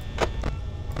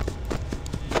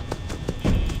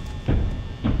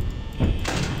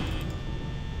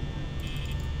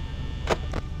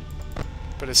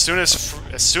 But as soon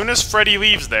as Freddy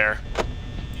leaves there,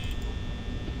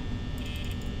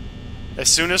 as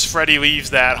soon as Freddy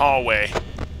leaves that hallway,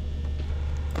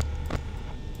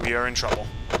 we are in trouble.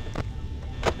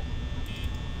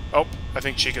 Oh, I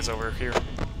think Chica's over here.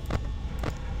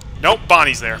 Nope,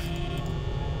 Bonnie's there.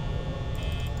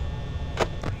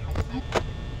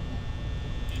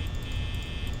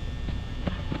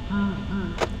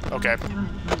 Okay.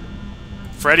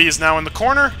 Freddy is now in the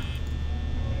corner,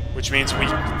 which means we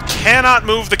cannot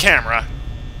move the camera.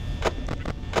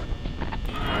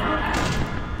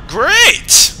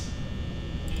 Great!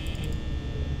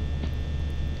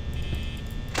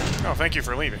 Oh, thank you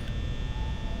for leaving.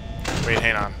 Wait,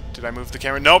 hang on. Did I move the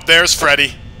camera? Nope, there's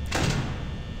Freddy.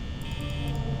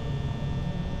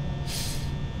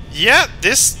 Yeah,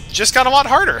 this just got a lot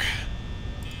harder.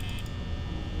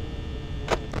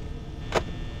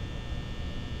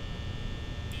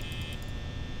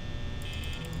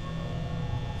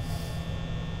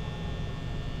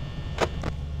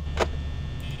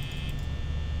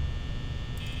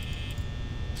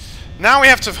 Now we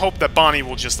have to hope that Bonnie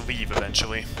will just leave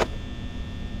eventually.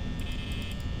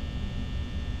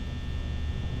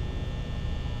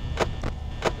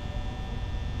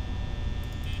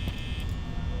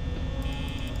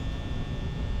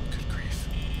 Good grief.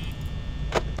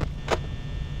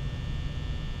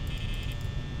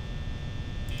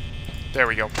 There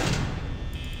we go.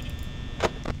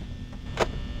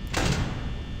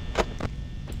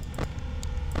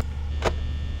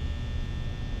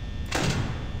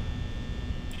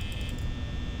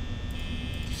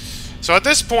 So at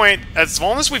this point, as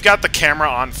long as we've got the camera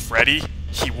on Freddy,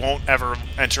 he won't ever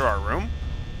enter our room.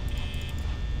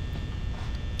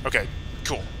 Okay,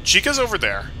 cool. Chica's over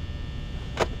there.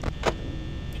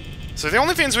 So the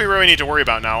only things we really need to worry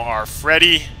about now are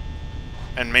Freddy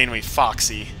and mainly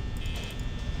Foxy.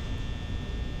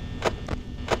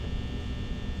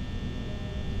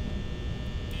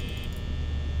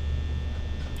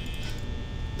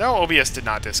 No, OBS did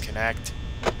not disconnect.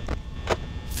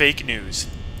 Fake news.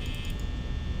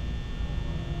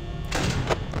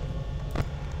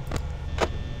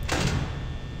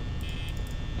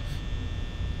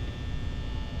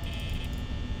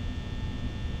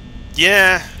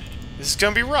 Yeah, this is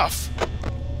gonna be rough.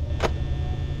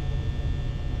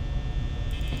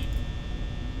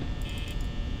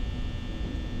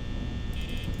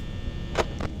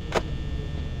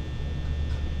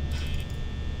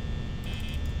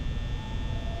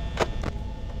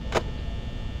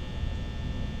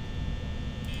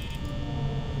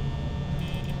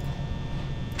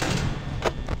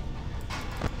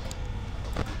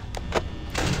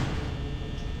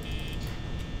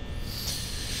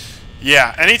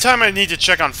 Yeah, anytime I need to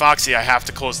check on Foxy, I have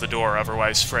to close the door,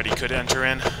 otherwise Freddy could enter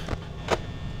in.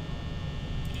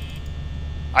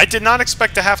 I did not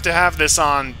expect to have this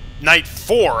on night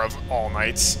 4 of all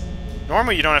nights.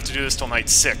 Normally you don't have to do this till night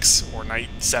 6 or night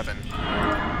 7.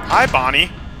 Hi,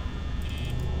 Bonnie.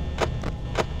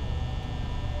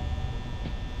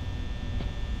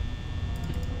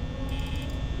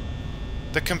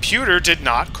 The computer did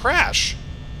not crash.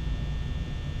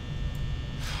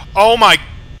 Oh my...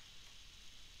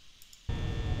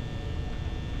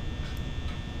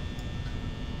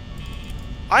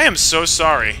 I am so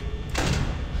sorry.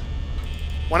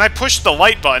 When I pushed the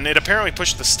light button, it apparently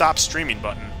pushed the stop streaming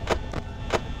button.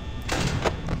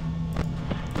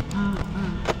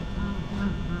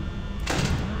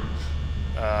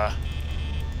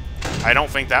 I don't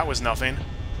think that was nothing.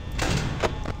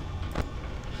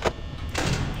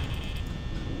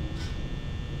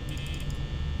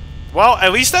 Well,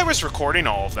 at least I was recording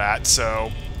all of that,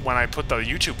 so when I put the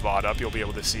YouTube VOD up, you'll be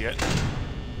able to see it.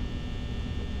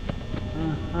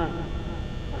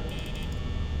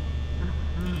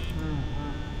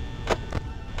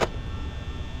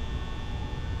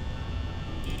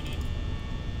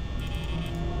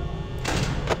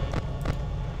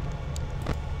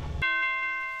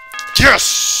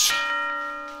 Yes!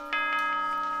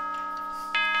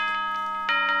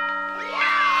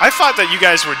 I thought that you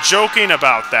guys were joking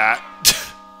about that.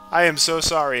 I am so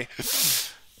sorry.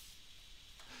 This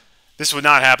would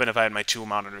not happen if I had my 2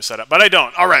 monitors set up, but I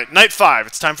don't. Alright, night 5.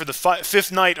 It's time for the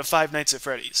 5th night of Five Nights at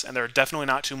Freddy's, and there are definitely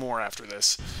not 2 more after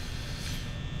this.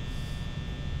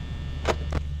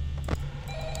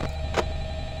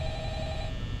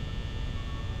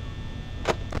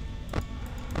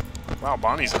 Wow,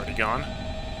 Bonnie's already gone.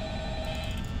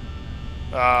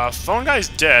 Phone guy's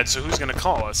dead, so who's gonna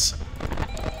call us?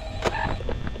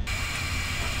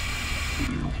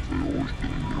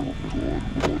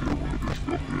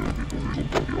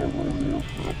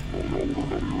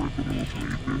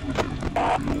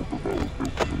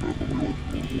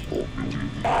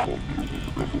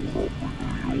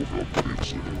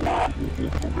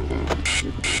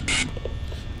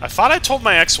 I thought I told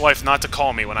my ex-wife not to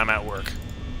call me when I'm at work.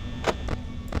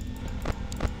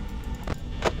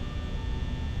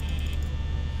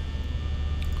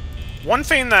 One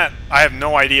thing that I have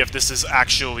no idea if this is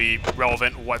actually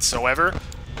relevant whatsoever,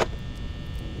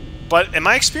 but in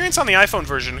my experience on the iPhone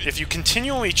version, if you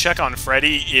continually check on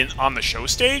Freddy on the show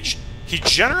stage, he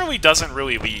generally doesn't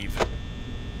really leave.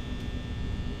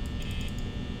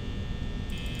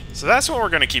 So that's what we're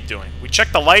going to keep doing. We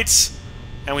check the lights,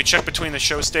 and we check between the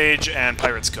show stage and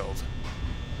Pirate's Cove.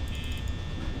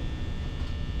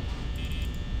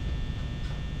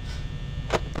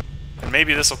 And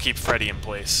maybe this will keep Freddy in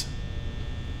place.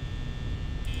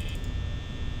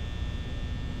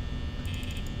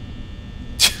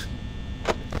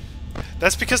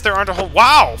 That's because there aren't a whole...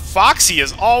 Wow! Foxy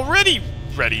is already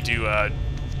ready to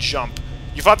jump.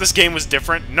 You thought this game was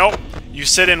different? Nope. You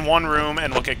sit in one room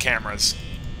and look at cameras.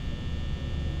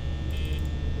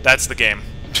 That's the game.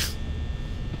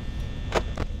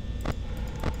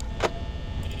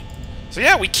 So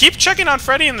yeah, we keep checking on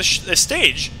Freddy in the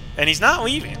stage, and he's not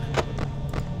leaving.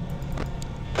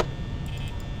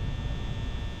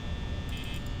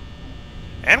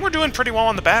 And we're doing pretty well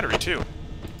on the battery, too.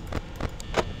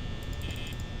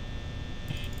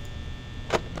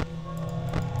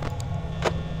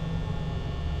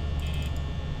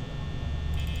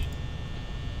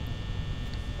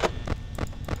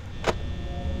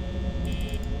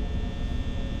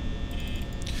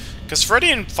 Because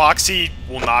Freddy and Foxy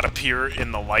will not appear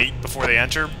in the light before they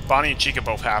enter. Bonnie and Chica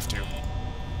both have to.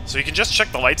 So you can just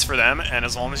check the lights for them, and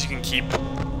as long as you can keep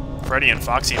Freddy and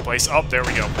Foxy in place... Oh, there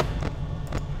we go.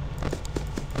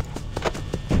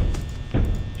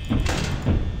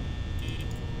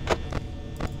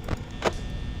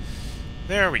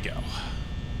 There we go.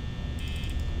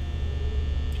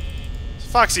 So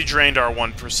Foxy drained our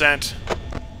 1%.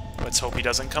 Let's hope he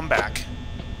doesn't come back.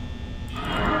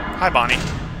 Hi, Bonnie.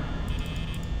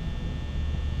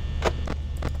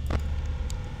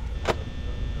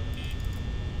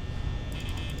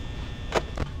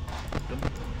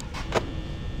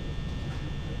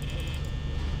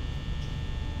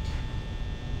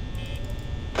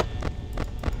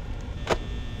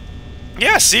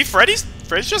 Yeah, see, Freddy's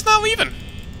just not leaving.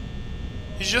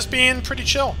 He's just being pretty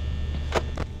chill.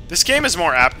 This game is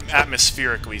more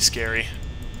atmospherically scary,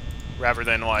 rather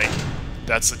than, like,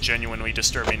 that's a genuinely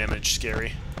disturbing image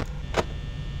scary.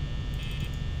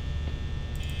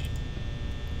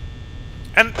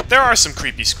 And there are some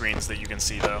creepy screens that you can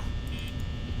see, though.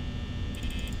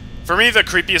 For me, the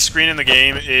creepiest screen in the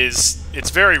game is... It's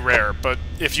very rare, but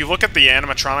if you look at the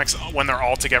animatronics when they're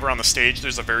all together on the stage,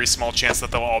 there's a very small chance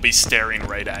that they'll all be staring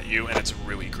right at you, and it's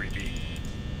really creepy.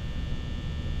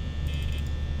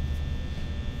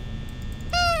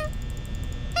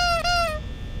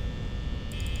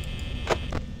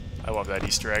 I love that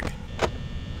Easter egg.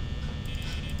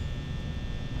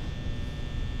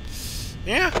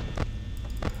 Yeah.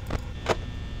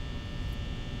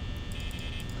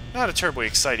 Not a terribly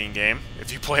exciting game,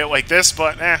 if you play it like this,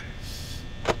 but eh.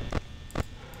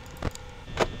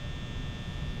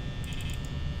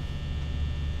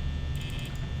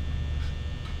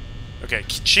 Okay,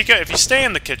 Chica, if you stay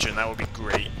in the kitchen, that would be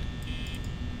great.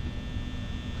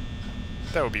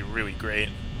 That would be really great.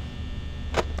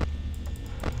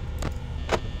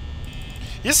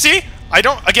 You see? I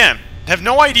don't, again, have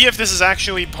no idea if this is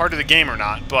actually part of the game or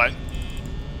not, but...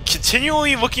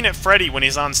 continually looking at Freddy when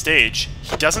he's on stage,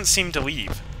 he doesn't seem to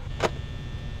leave.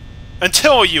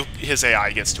 Until his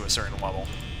AI gets to a certain level.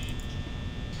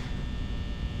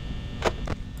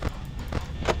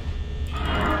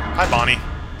 Hi, Bonnie.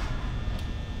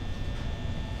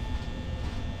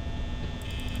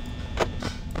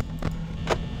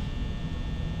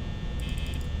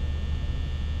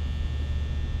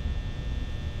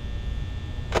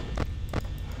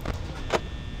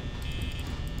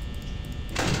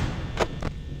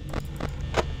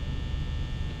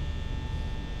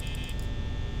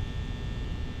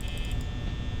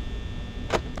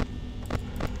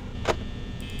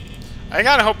 I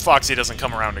gotta hope Foxy doesn't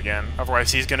come around again,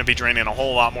 otherwise he's gonna be draining a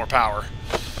whole lot more power.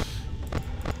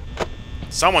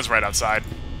 Someone's right outside.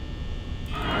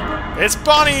 It's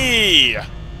Bonnie!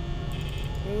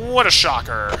 What a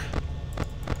shocker.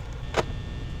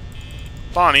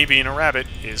 Bonnie, being a rabbit,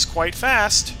 is quite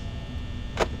fast.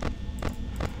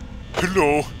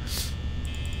 Hello.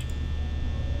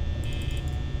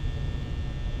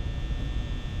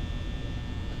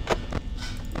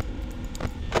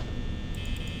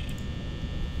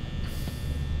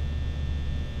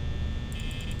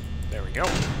 There we go.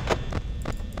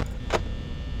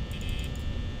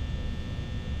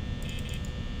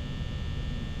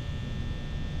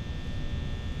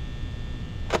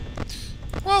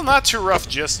 Well, not too rough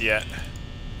just yet.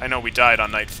 I know we died on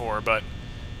night 4, but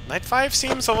night 5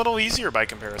 seems a little easier by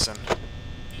comparison.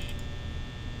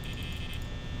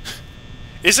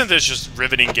 Isn't this just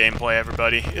riveting gameplay,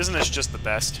 everybody? Isn't this just the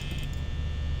best?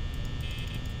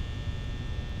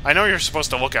 I know you're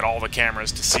supposed to look at all the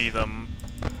cameras to see them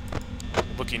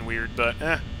looking weird, but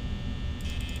eh.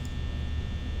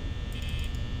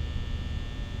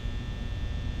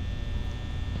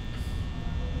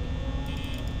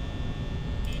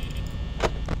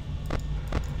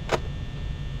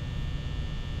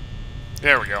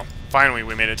 There we go. Finally,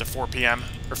 we made it to 4 p.m.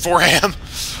 Or 4 a.m.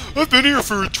 I've been here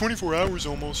for 24 hours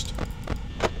almost.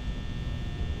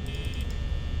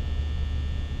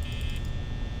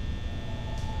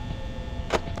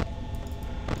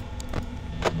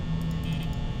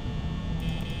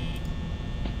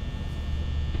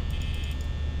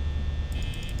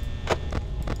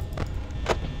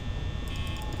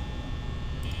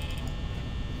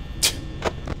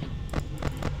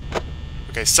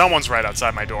 Okay, someone's right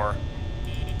outside my door.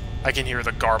 I can hear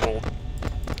the garble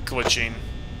glitching.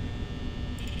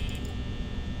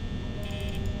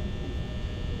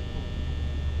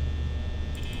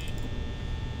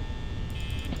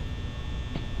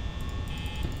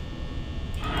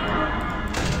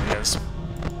 There he is.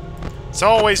 It's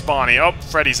always Bonnie. Oh,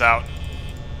 Freddy's out.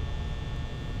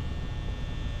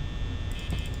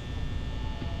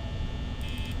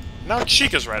 Now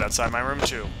Chica's right outside my room,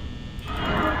 too.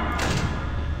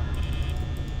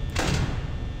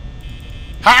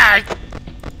 Hi!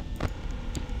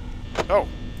 Oh.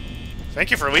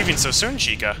 Thank you for leaving so soon,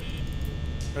 Chica.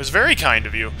 It was very kind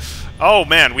of you. Oh,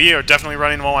 man, we are definitely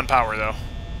running low on power, though.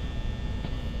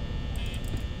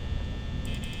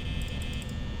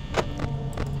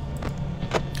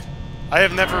 I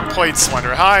have never played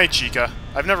Slender. Hi, Chica.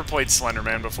 I've never played Slender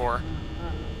Man before.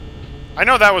 I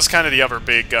know that was kind of the other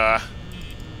big,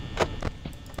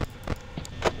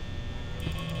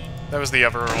 that was the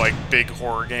other, like, big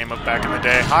horror game of back in the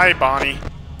day. Hi, Bonnie.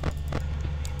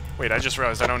 Wait, I just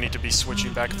realized I don't need to be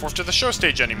switching back and forth to the show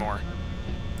stage anymore.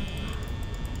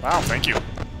 Wow, thank you.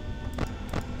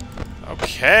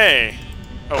 Okay.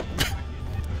 Oh.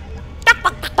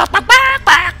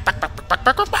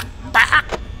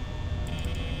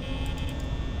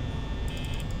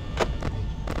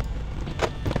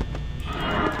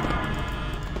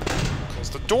 Close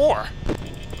the door.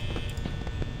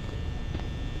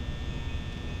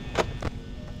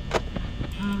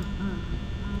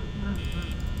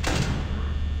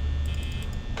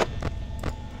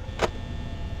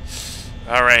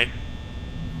 Alright.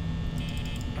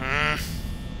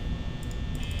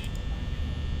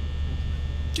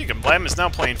 Deacon Blam is now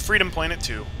playing Freedom Planet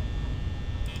 2.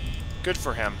 Good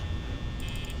for him.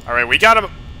 Alright, we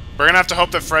gotta... We're gonna have to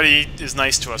hope that Freddy is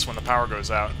nice to us when the power goes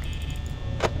out.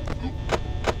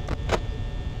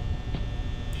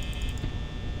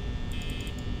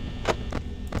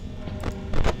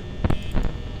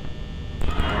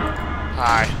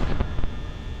 Hi.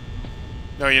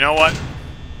 No, you know what?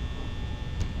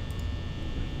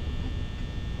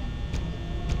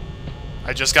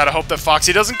 I just gotta hope that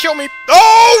Foxy doesn't kill me.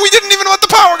 Oh, we didn't even let the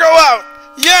power go out!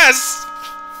 Yes!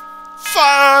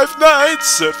 5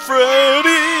 Nights at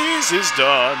Freddy's is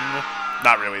done.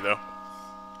 Not really, though.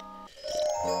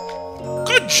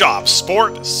 Good job,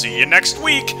 sport. See you next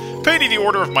week. Pay to the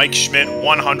order of Mike Schmidt,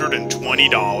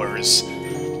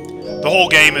 $120. The whole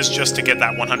game is just to get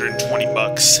that 120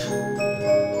 bucks.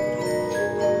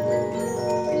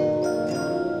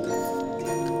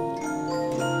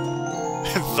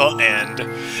 The end.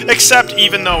 Except,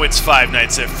 even though it's 5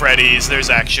 Nights at Freddy's, there's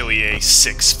actually a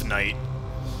 6th night.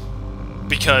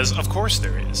 Because, of course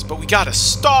there is. But we got a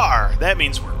star! That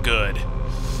means we're good.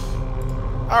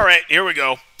 Alright, here we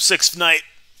go. 6th night.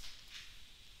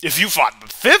 If you thought the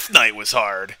 5th night was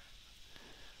hard...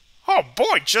 Oh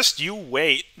boy, just you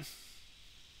wait.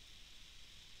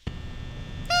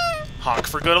 Honk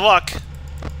for good luck.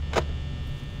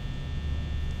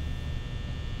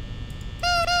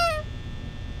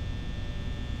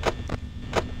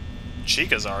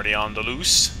 Chica's already on the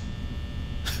loose.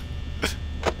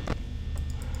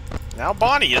 Now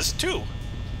Bonnie is too.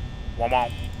 Womp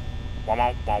womp.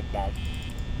 Womp womp.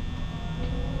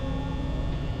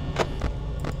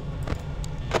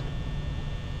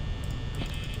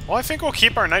 Well, I think we'll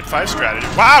keep our Night 5 strategy.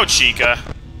 Wow, Chica!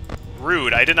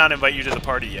 Rude. I did not invite you to the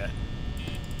party yet.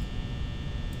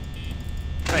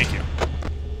 Thank you.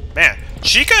 Man,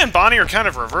 Chica and Bonnie are kind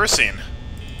of reversing.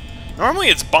 Normally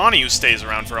it's Bonnie who stays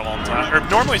around for a long time. Or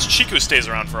normally it's Chica who stays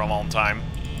around for a long time.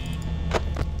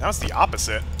 Now it's the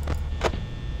opposite.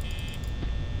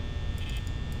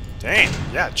 Dang,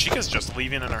 yeah, Chica's just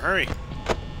leaving in a hurry.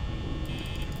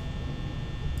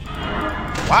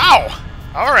 Wow!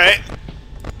 Alright.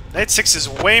 Night 6 is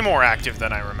way more active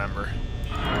than I remember.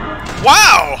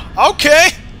 Wow!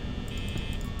 Okay!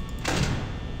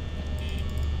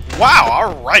 Wow,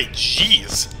 alright,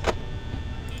 jeez.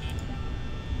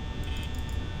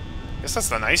 Guess that's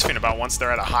the nice thing about once they're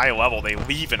at a high level, they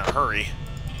leave in a hurry.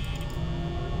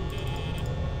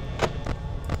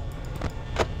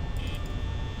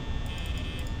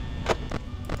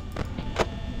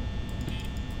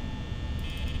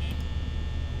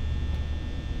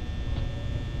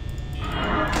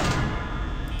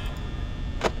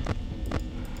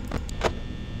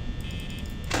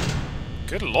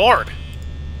 Good lord.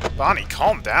 Bonnie,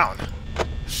 calm down.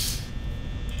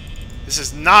 This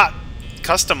is not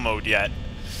custom mode yet.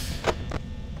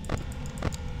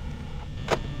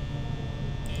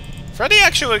 Freddy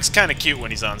actually looks kind of cute when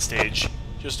he's on stage.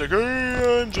 Just like,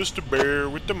 hey, I'm just a bear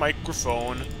with the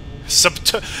microphone.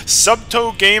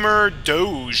 Subto Gamer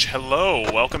Doge, hello.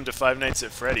 Welcome to Five Nights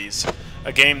at Freddy's.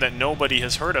 A game that nobody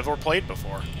has heard of or played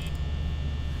before.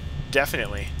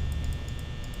 Definitely.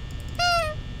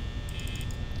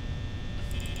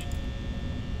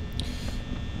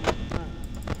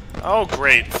 Oh,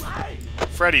 great.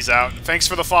 Freddy's out. Thanks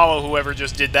for the follow, whoever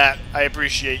just did that. I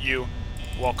appreciate you.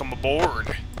 Welcome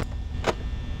aboard.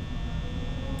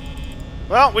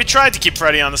 Well, we tried to keep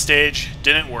Freddy on the stage.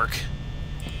 Didn't work.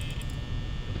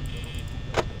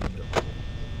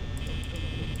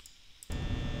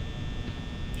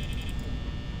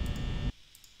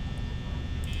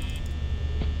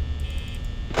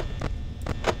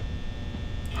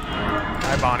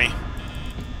 Hi, Bonnie.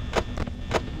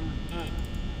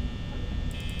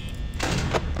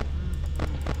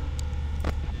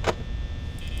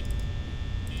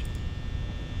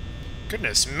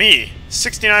 Goodness me,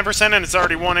 69% and it's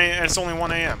already 1 a.m. and it's only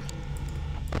 1 a.m.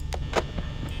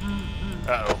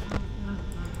 Uh-oh.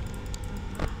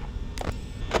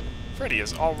 Freddy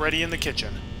is already in the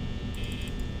kitchen.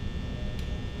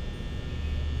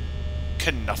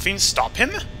 Can nothing stop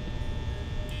him?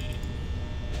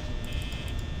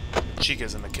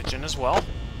 Chica's in the kitchen as well.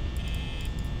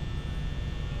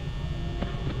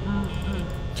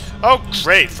 Oh,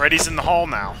 great, Freddy's in the hall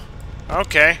now.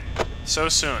 Okay, so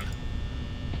soon.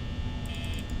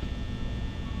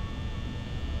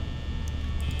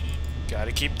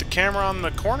 Gotta keep the camera on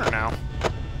the corner now.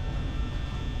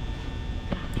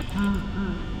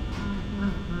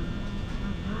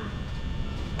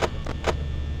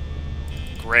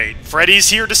 Great. Freddy's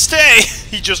here to stay!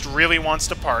 He just really wants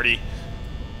to party.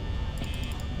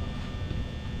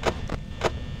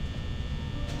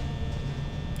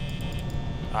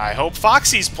 I hope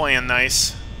Foxy's playing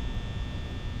nice.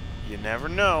 You never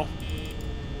know.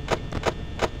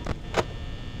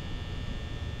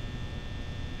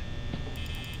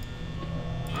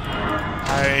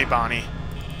 Hi, Bonnie.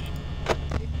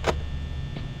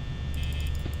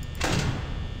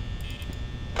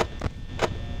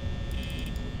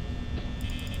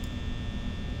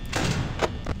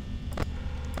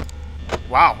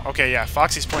 Wow, okay, yeah,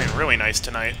 Foxy's playing really nice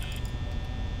tonight.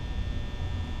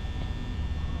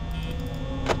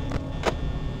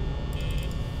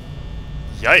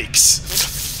 Yikes.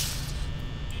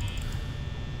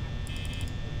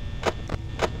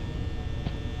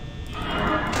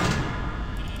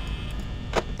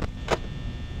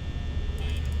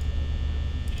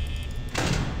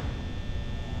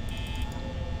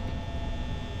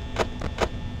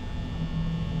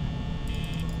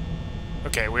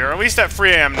 Okay, we are at least at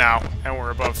 3 a.m. now, and we're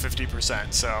above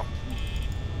 50%, so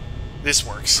this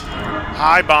works.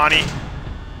 Hi, Bonnie.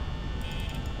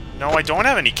 No, I don't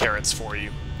have any carrots for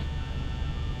you.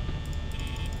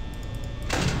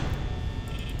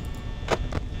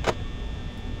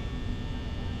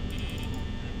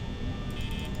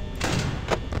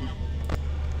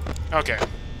 Okay.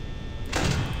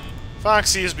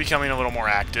 Foxy is becoming a little more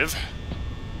active.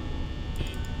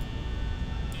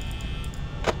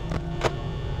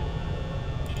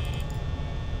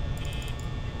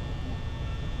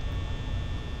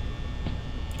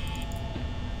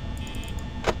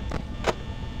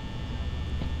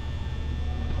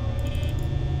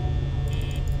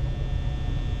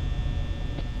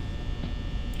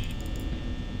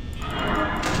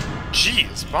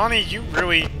 Jeez, Bonnie, you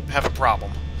really have a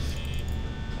problem.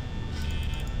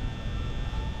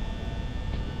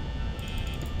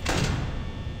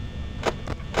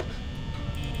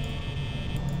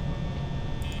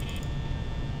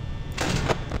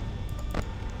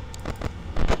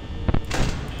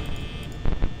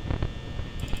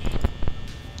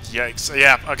 Yikes.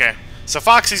 Yeah, okay. So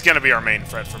Foxy's gonna be our main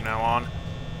threat from now on.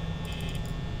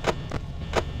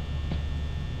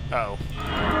 Uh-oh.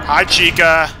 Hi,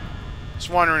 Chica. Just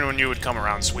wondering when you would come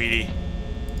around, sweetie.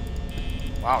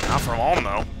 Wow, not for long,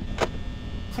 though.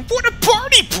 What a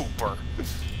party pooper!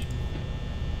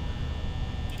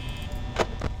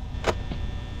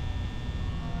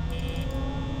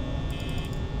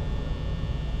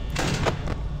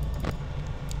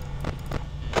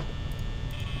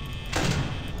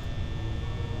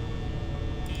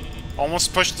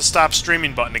 Almost pushed the stop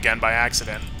streaming button again by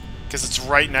accident, because it's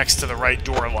right next to the right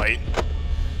door light.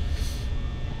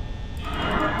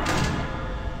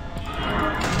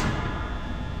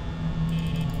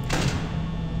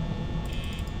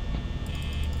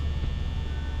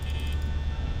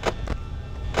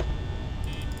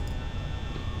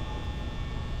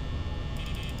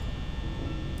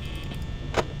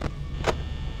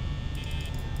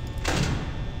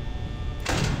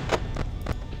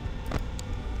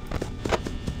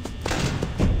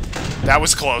 That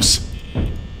was close.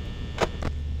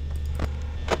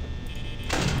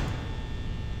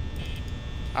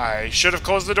 I should have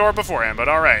closed the door beforehand, but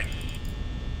alright.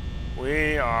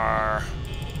 We are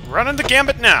running the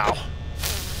gambit now.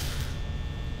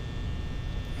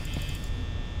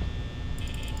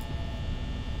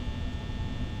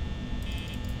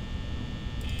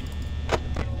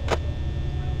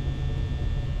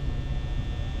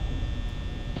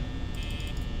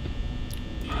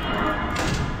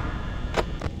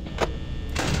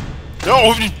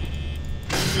 No!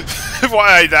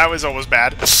 Why, that was almost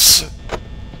bad.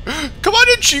 Come on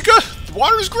in, Chica! The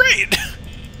water's great!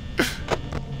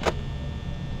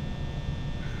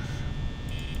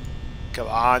 Come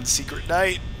on, Secret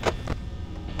Night.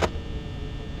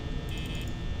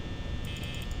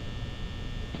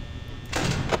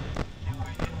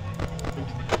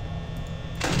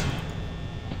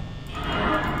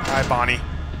 Hi, Bonnie.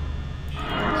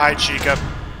 Hi, Chica.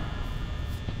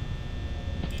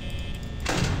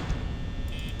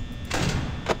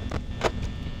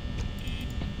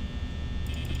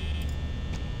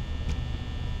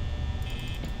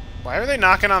 Why are they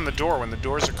knocking on the door when the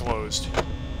doors are closed?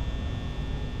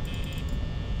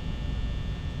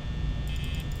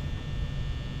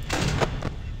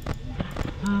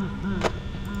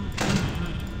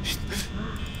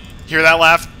 Hear that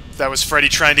laugh? That was Freddy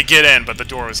trying to get in, but the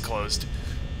door was closed.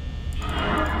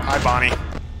 Hi, Bonnie.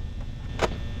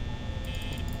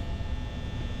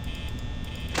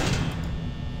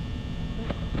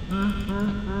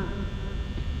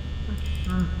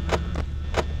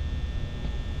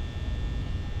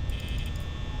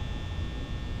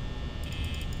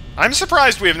 I'm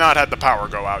surprised we have not had the power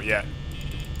go out yet.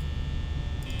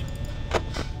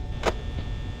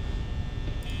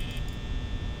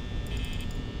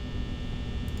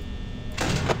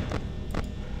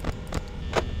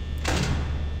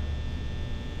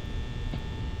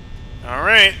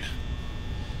 Alright.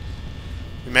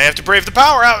 We may have to brave the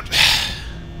power out.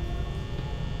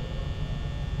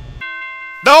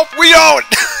 Nope, we don't!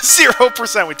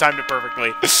 0%, we timed it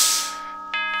perfectly.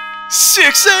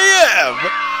 6 a.m.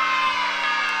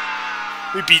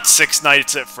 We beat 6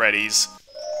 nights at Freddy's.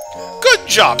 Good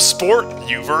job, sport!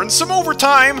 You've earned some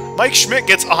overtime! Mike Schmidt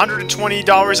gets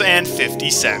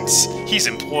 $120.50. He's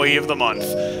Employee of the Month.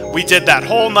 We did that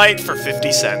whole night for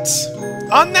 50 cents.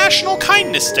 On National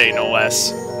Kindness Day, no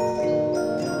less.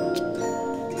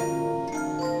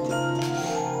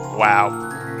 Wow.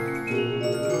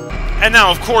 And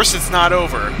now, of course, it's not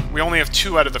over. We only have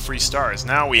 2 out of the free stars.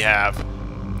 Now we have...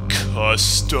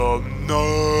 Custom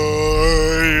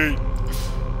Night!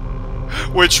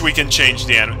 Which we can change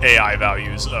the AI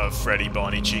values of Freddy,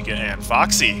 Bonnie, Chica, and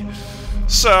Foxy.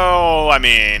 So, I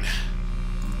mean...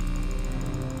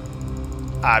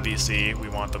 obviously, we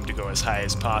want them to go as high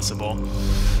as possible.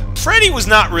 Freddy was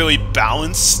not really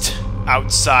balanced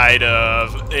outside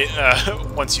of...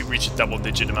 once you reach a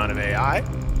double-digit amount of AI.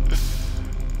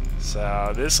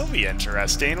 So, this'll be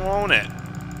interesting, won't it?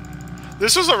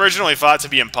 This was originally thought to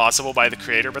be impossible by the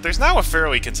creator, but there's now a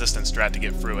fairly consistent strat to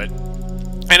get through it.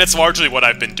 And it's largely what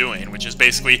I've been doing, which is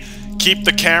basically keep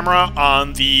the camera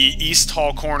on the east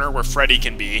hall corner where Freddy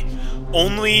can be.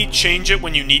 Only change it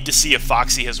when you need to see if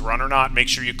Foxy has run or not. Make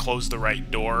sure you close the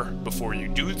right door before you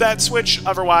do that switch.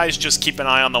 Otherwise, just keep an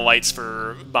eye on the lights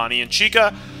for Bonnie and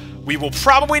Chica. We will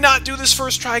probably not do this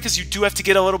first try because you do have to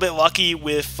get a little bit lucky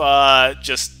with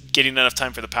just getting enough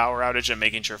time for the power outage and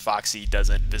making sure Foxy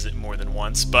doesn't visit more than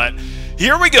once. But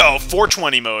here we go,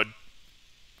 420 mode.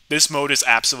 This mode is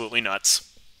absolutely nuts.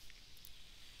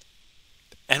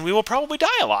 And we will probably die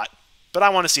a lot, but I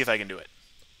want to see if I can do it.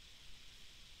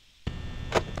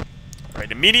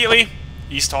 Alright, immediately,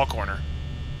 East Hall corner.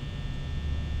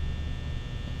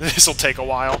 This'll take a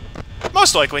while.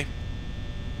 Most likely.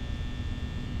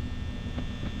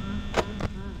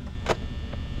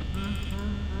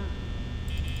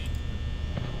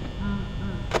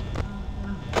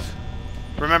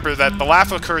 Remember that the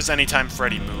laugh occurs anytime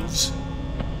Freddy moves.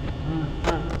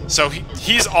 So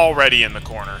he's already in the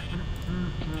corner.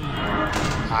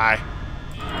 Hi.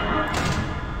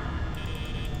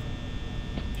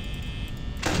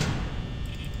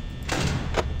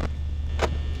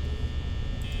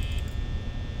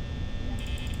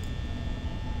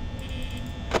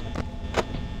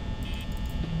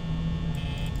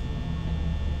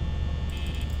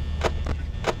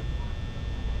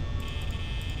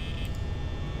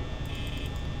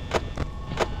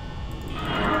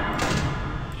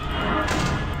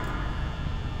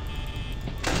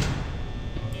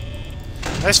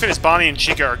 Nice fit is Bonnie and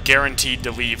Chica are guaranteed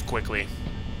to leave quickly.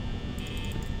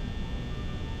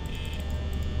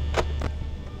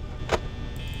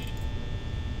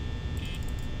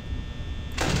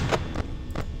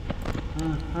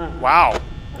 Wow.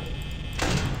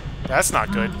 That's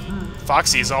not good.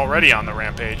 Foxy's already on the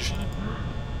rampage.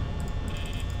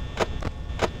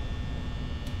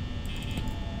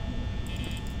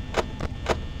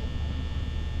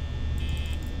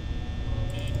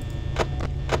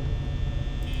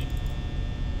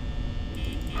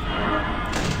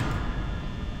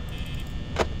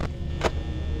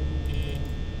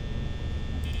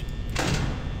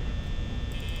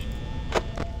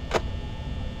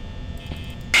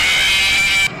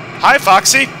 Hi,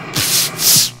 Foxy!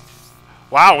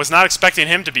 Wow, was not expecting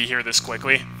him to be here this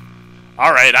quickly.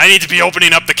 Alright, I need to be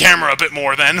opening up the camera a bit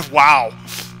more then. Wow.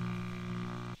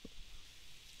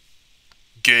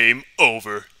 Game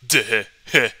over.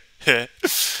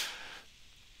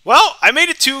 Well, I made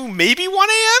it to maybe 1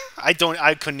 a.m.?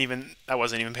 I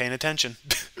wasn't even paying attention.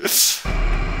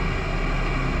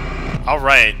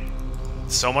 Alright.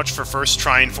 So much for first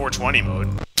trying 420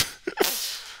 mode.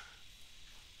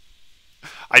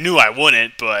 I knew I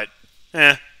wouldn't, but,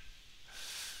 eh.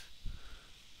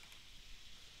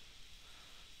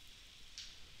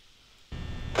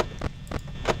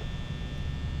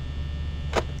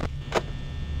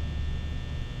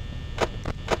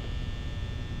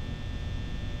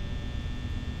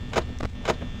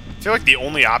 I feel like the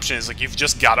only option is, like, you've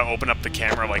just got to open up the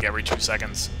camera, like, every 2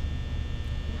 seconds.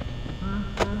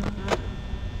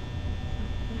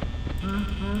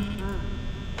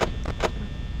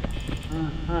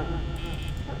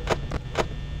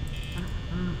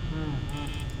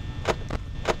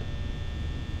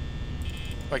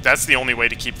 Like, that's the only way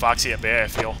to keep Foxy at bay, I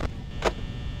feel.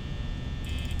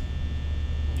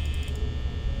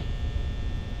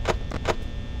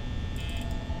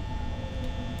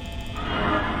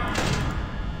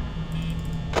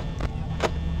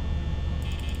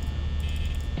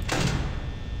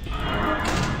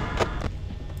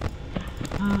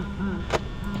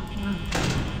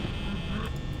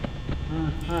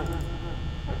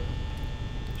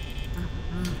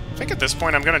 I think at this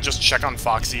point I'm gonna just check on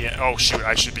Foxy. Oh shoot,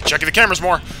 I should be checking the cameras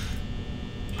more!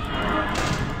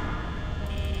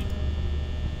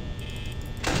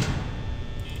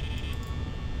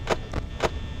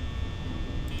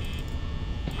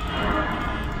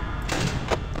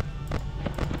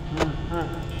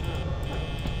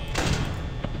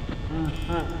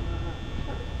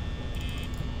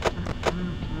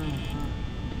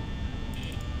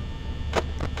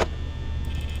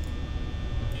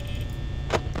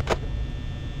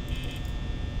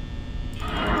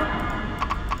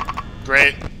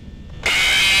 Great.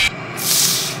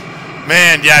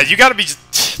 Man, yeah, you gotta be...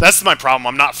 That's my problem.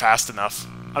 I'm not fast enough.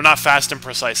 I'm not fast and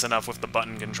precise enough with the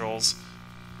button controls.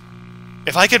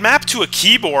 If I could map to a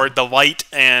keyboard the light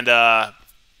and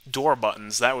door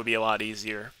buttons, that would be a lot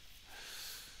easier.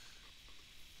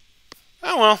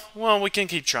 Oh well. Well, we can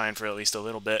keep trying for at least a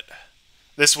little bit.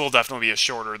 This will definitely be a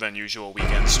shorter than usual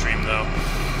weekend stream, though.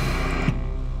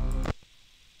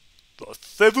 The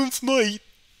seventh night.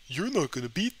 You're not gonna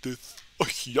beat this. Oh,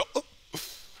 yeah.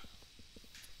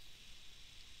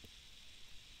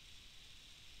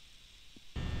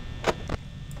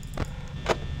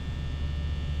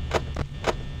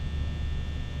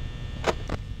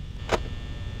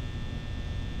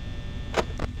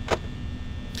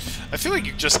 I feel like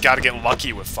you just gotta get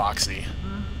lucky with Foxy.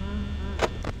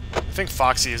 I think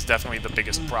Foxy is definitely the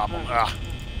biggest problem. Ah,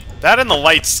 that and the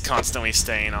lights constantly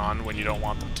staying on when you don't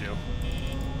want them to.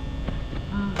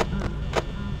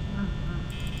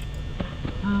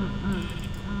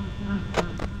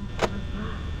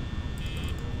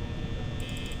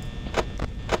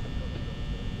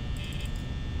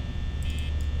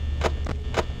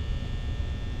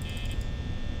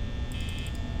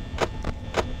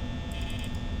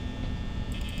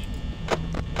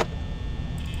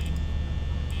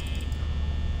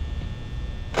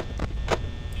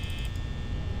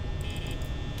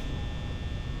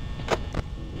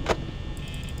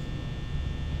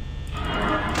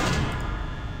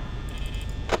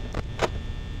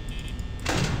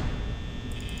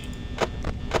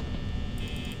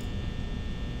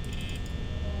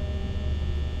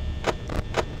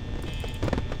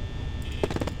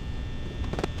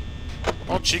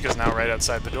 Chica's now right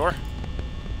outside the door.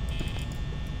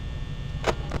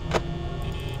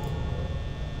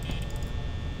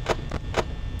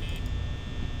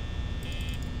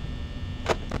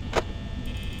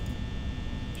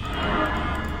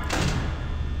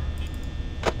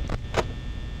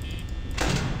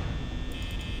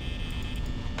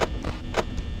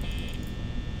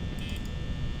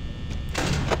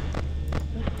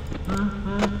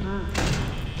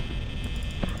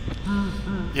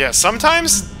 Yeah,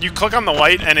 sometimes you click on the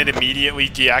light and it immediately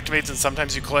deactivates, and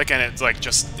sometimes you click and it's like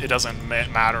just, it doesn't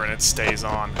matter and it stays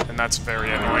on, and that's very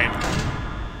annoying.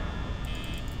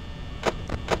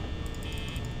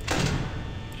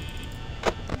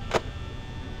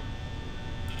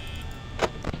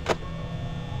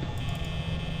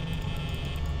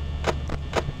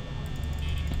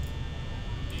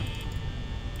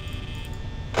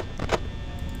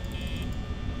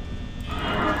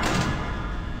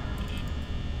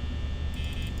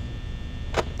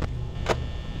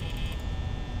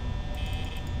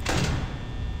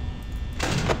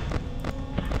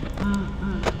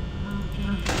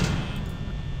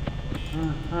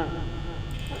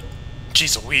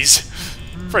 Jeez Louise.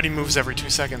 Freddy moves every 2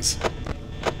 seconds.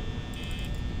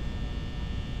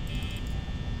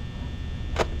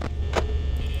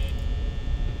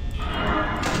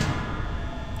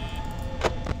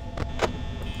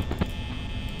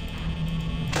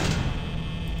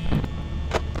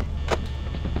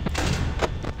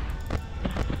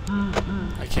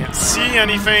 I can't see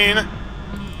anything.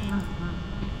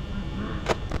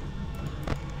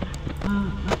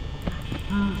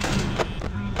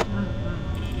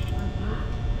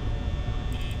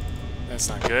 That's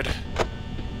not good.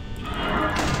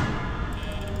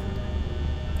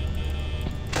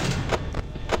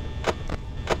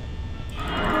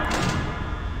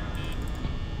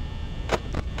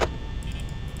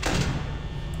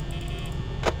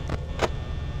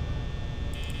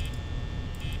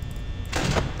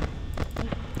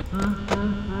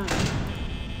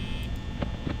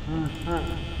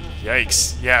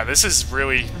 Yikes. Yeah, this is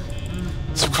really...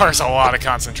 This requires a lot of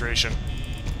concentration.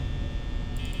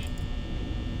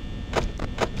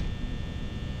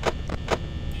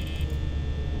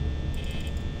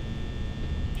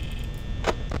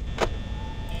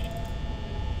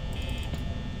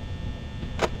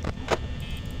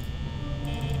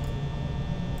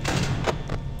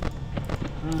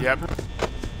 Yep.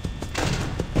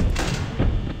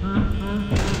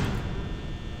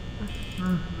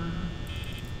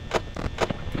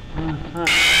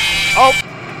 Oh!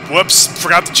 Whoops!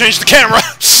 Forgot to change the camera!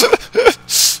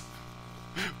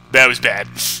 That was bad.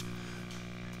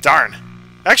 Darn.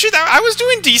 Actually, I was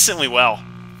doing decently well.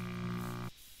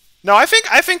 No, I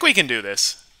think we can do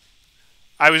this.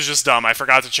 I was just dumb. I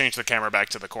forgot to change the camera back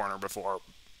to the corner before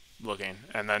looking,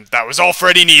 and then that was all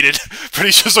Freddy needed. But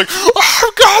he's just like, oh,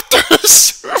 I've got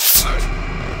this!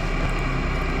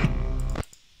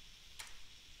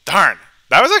 Darn.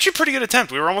 That was actually a pretty good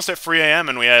attempt. We were almost at 3 AM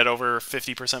and we had over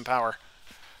 50% power.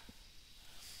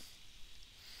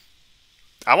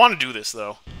 I want to do this,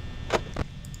 though.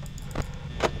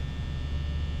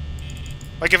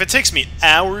 Like, if it takes me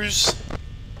hours,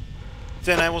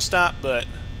 then I will stop, but...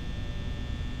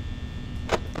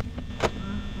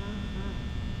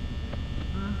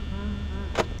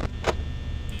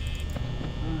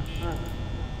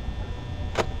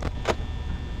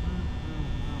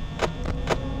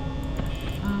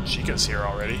 Chica's here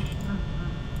already.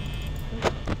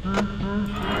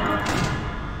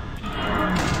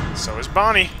 So is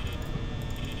Bonnie.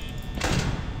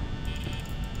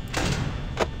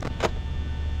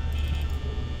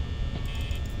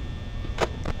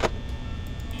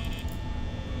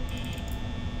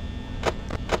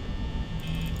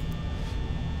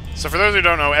 So for those who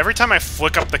don't know, every time I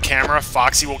flick up the camera,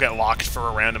 Foxy will get locked for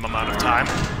a random amount of time.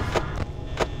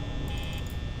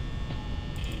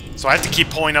 So I have to keep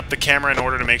pulling up the camera in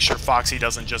order to make sure Foxy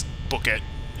doesn't just book it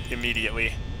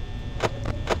immediately.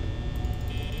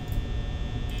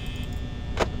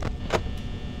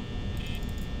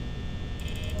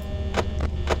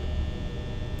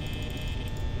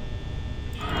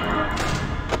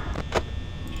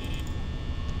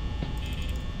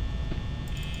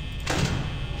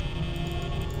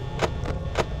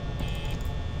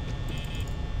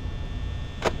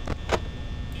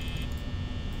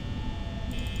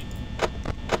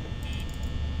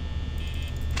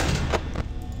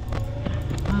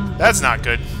 That's not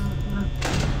good.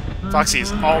 Foxy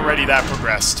is already that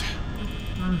progressed.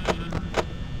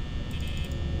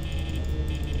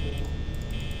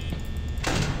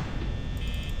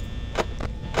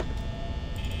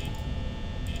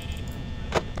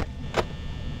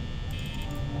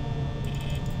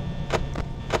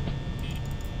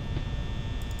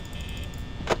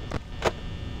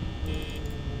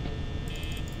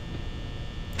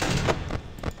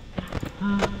 I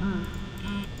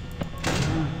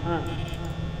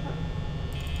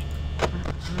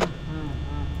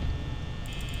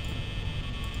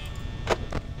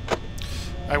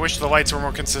wish the lights were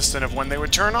more consistent of when they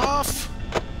would turn off.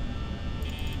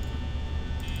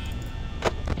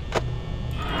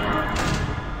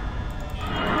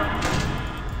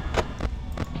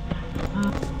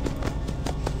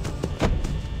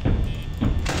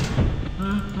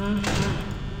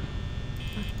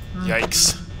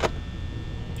 Yikes.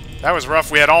 That was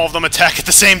rough. We had all of them attack at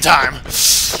the same time.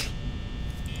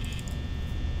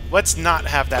 Let's not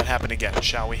have that happen again,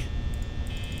 shall we?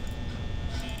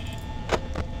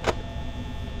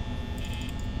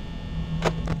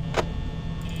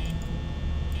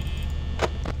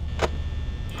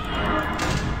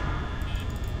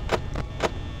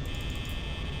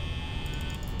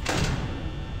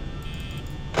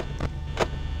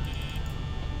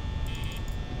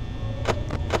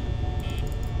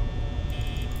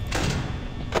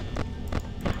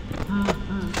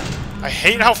 I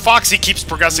hate how Foxy keeps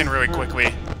progressing really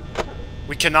quickly.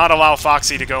 We cannot allow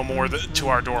Foxy to go to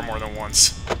our door more than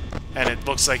once. And it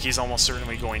looks like he's almost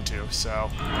certainly going to, so...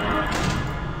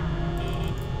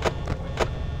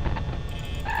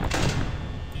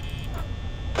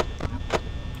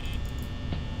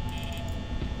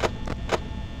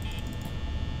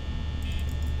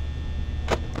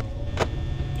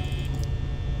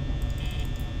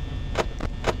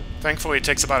 Thankfully, it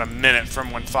takes about a minute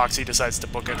from when Foxy decides to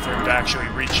book it for him to actually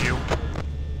reach you.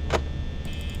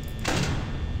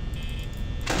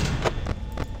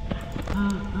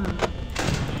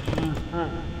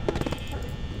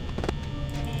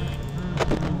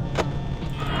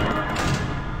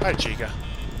 Hi, Chica.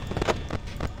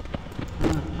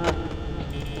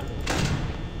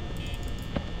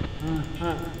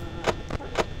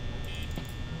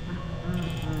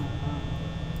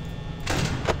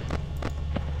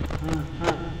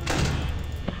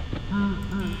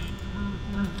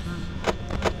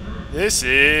 This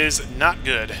is not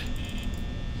good.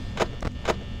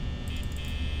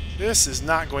 This is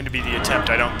not going to be the attempt,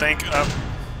 I don't think.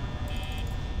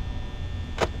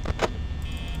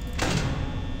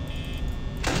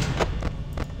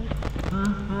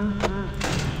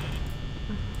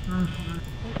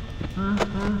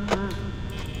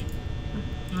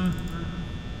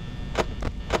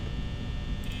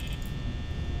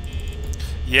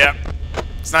 Yep.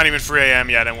 It's not even 3 a.m.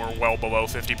 yet, and we're well below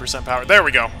 50% power. There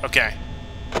we go. Okay.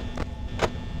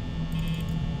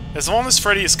 As long as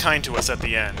Freddy is kind to us at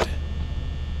the end.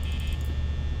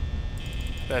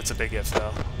 That's a big if,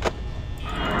 though.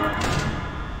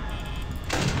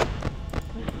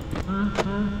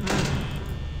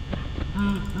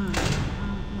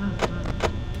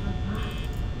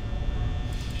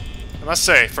 I must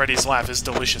say, Freddy's laugh is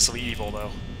deliciously evil,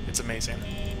 though. It's amazing.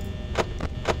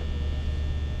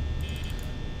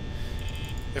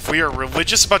 If we are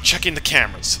religious about checking the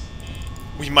cameras,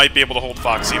 we might be able to hold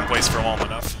Foxy in place for long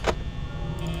enough.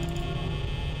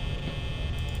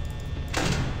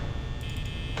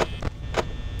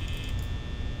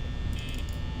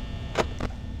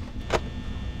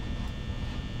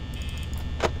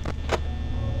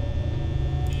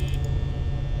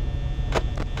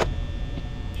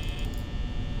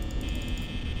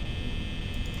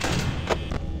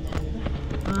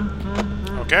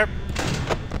 Okay.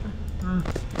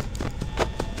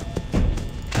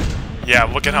 Yeah,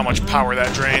 look at how much power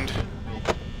that drained.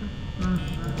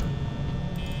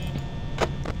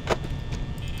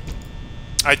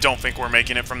 I don't think we're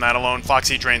making it from that alone.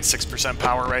 Foxy drained 6%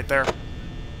 power right there.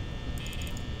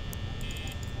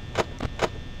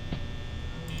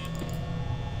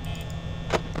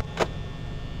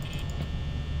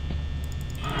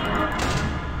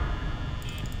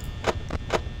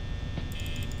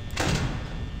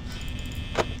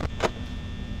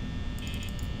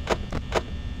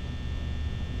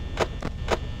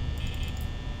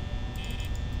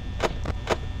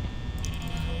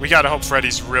 We gotta hope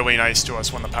Freddy's really nice to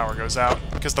us when the power goes out,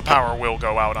 because the power will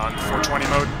go out on 420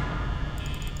 mode.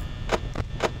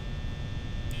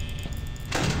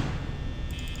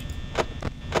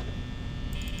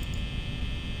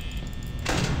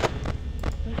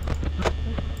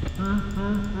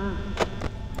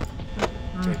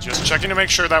 Okay, just checking to make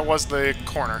sure that was the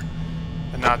corner,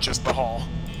 and not just the hall.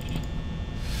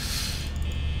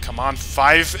 Come on,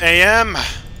 5 a.m.!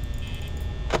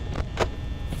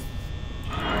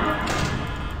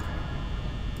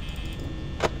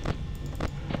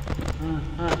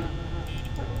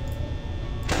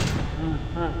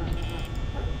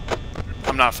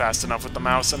 I'm not fast enough with the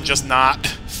mouse. I'm just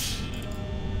not.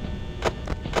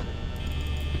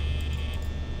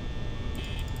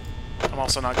 I'm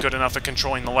also not good enough at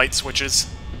controlling the light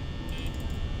switches.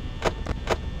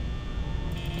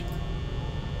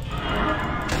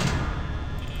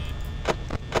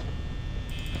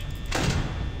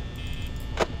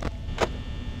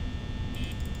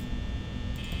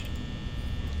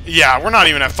 Yeah, we're not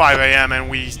even at 5 a.m. and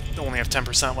we only have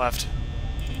 10% left.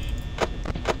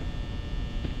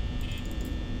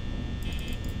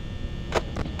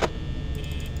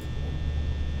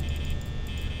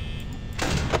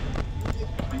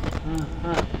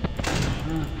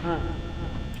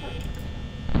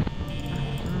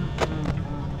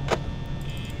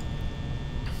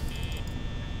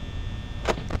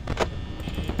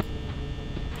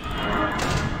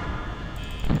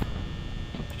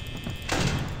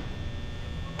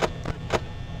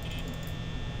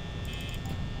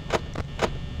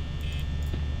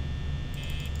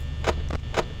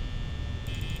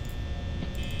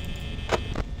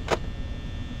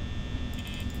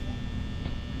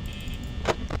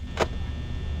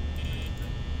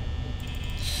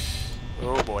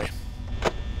 Oh boy.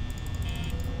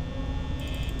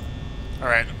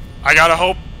 Alright. I gotta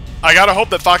hope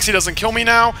that Foxy doesn't kill me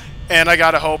now, and I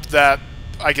gotta hope that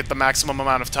I get the maximum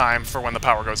amount of time for when the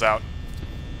power goes out.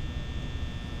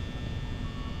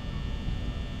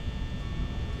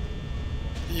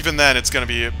 Even then, it's gonna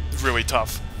be really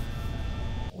tough.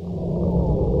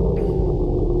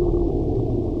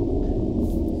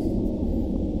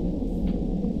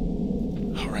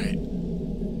 Alright.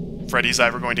 Freddy's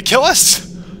either going to kill us,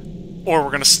 or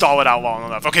we're going to stall it out long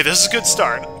enough. Okay, this is a good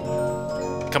start.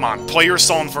 Come on, play your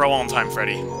song for a long time,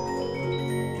 Freddy.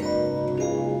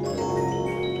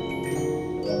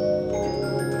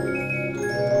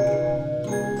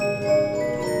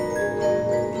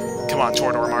 Come on,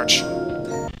 Torador March.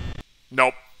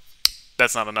 Nope.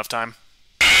 That's not enough time.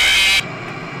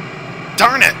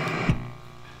 Darn it!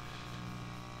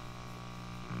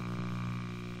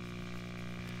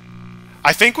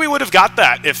 I think we would have got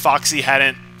that if Foxy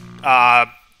hadn't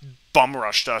bum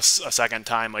rushed us a second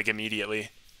time, like, immediately.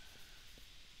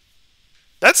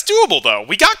 That's doable, though.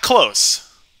 We got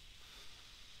close.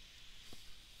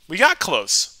 We got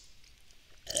close.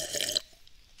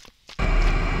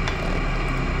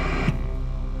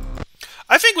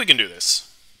 I think we can do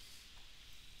this.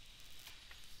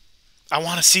 I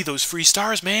want to see those free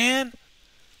stars, man.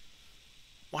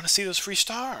 Want to see those free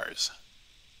stars.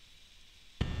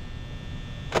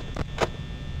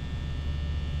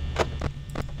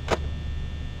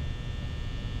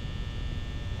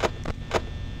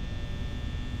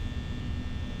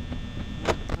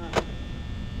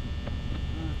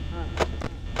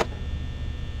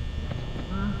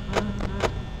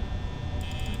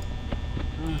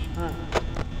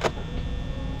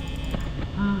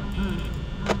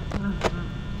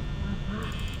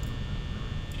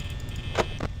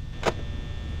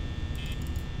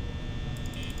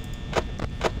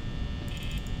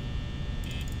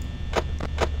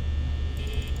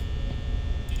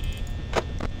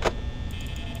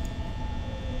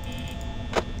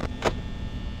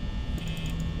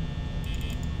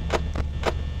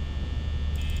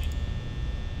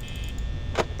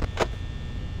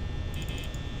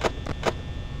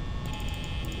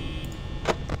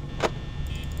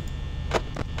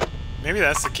 Maybe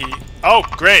that's the key. Oh,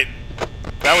 great!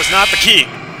 That was not the key.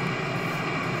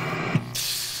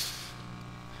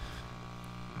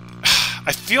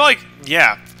 I feel like,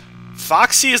 yeah,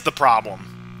 Foxy is the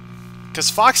problem. Because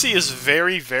Foxy is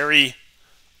very, very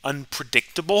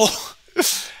unpredictable.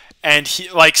 And he,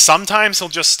 like, sometimes he'll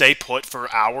just stay put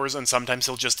for hours, and sometimes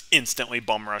he'll just instantly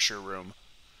bum rush your room.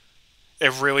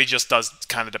 It really just does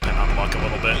kind of depend on luck a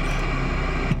little bit.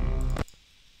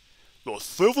 The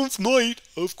seventh night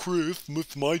of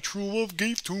Christmas, my true love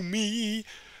gave to me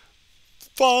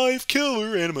 5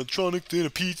 killer animatronics in a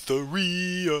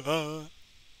pizzeria.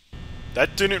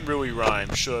 That didn't really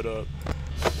rhyme, shut up.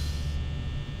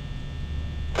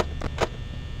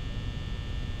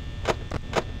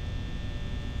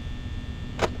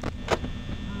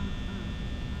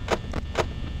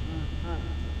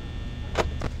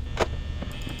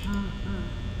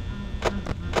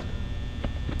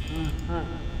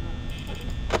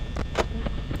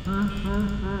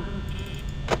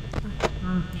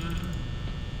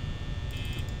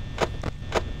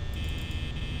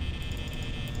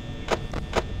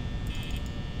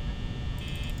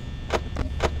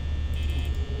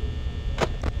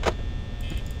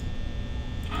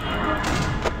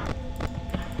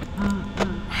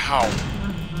 Wow.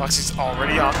 Foxy's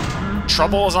already on.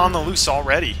 Trouble is on the loose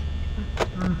already.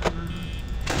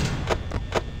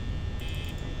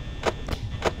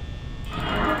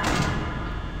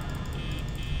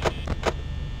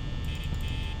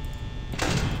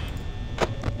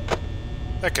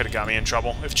 That could have got me in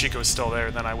trouble. If Chica was still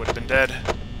there, then I would have been dead.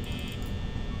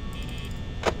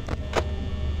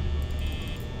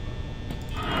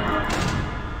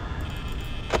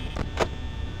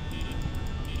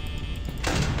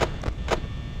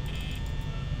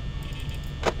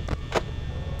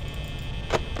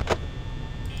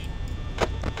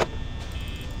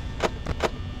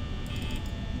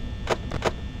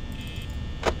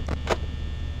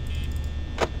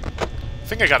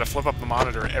 I think I gotta flip up the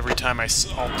monitor every time I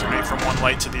alternate from one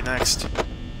light to the next.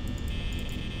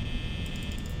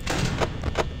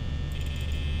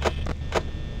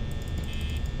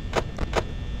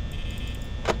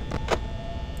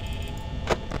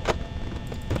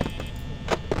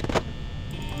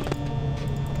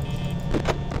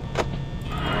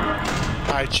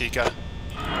 Hi, Chica.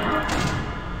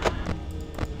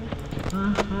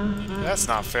 That's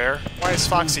not fair. Why is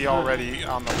Foxy already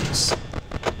on the loose?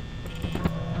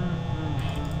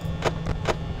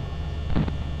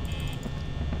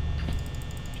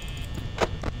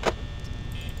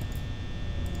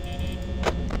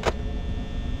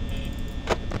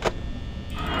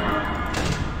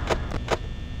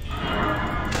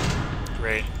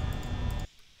 Great.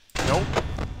 Nope.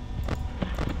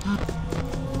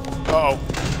 Uh-oh.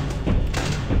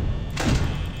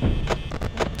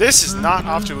 This is not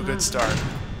off to a good start.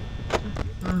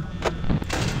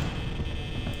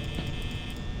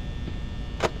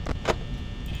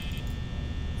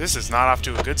 This is not off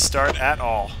to a good start at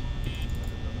all.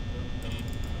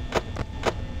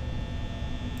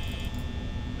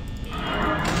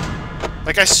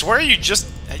 Like, I swear you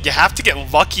have to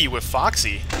get lucky with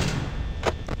Foxy.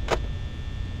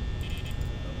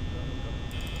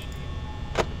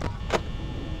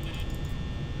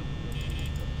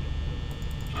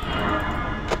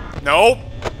 Nope.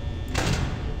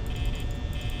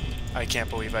 I can't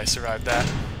believe I survived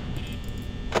that.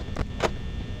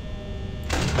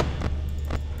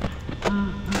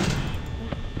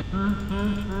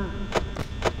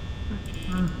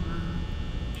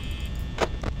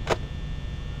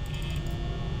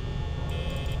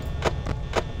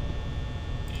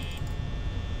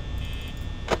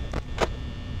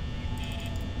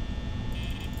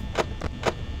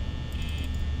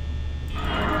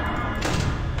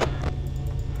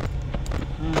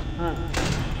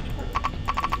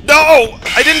 No!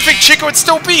 I didn't think Chica would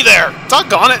still be there!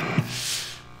 Doggone it!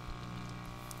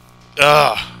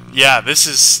 Yeah,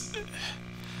 this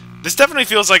definitely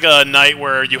feels like a night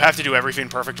where you have to do everything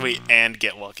perfectly and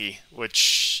get lucky,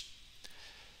 which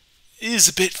is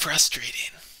a bit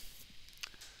frustrating.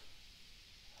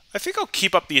 I think I'll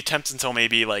keep up the attempts until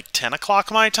maybe like 10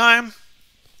 o'clock my time.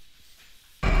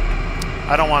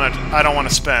 I don't want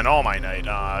to spend all my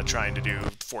night trying to do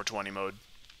 420 mode.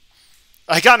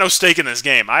 I got no stake in this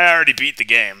game. I already beat the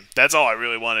game. That's all I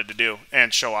really wanted to do.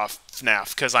 And show off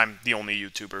FNAF, because I'm the only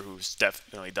YouTuber who's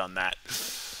definitely done that.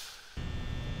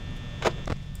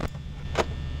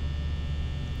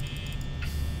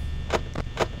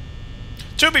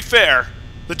 To be fair,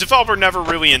 the developer never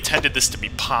really intended this to be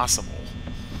possible.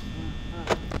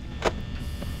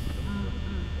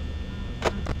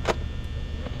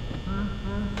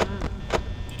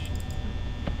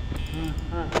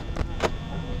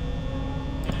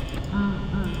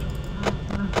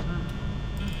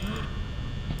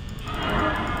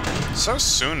 So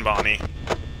soon, Bonnie.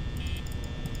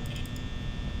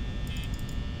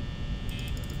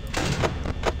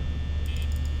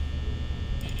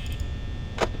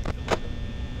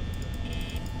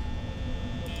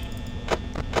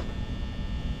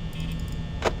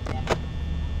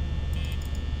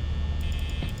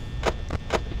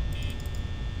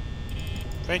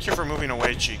 Thank you for moving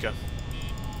away, Chica.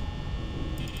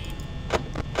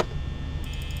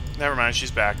 Never mind, she's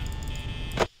back.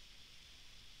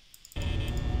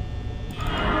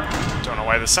 Don't know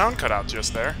why the sound cut out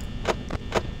just there.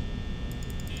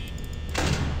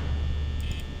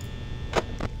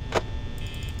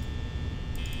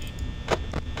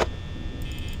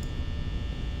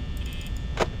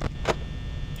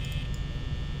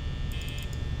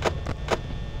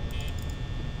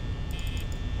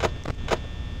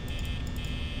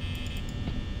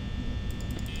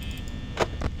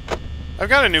 I've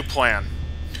got a new plan.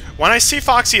 When I see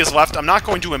Foxy has left, I'm not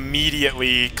going to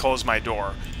immediately close my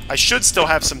door. I should still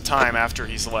have some time after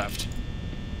he's left.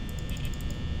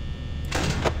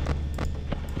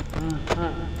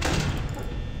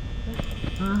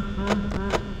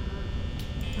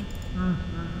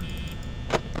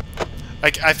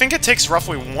 I think it takes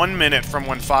roughly 1 minute from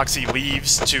when Foxy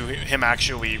leaves to him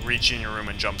actually reaching your room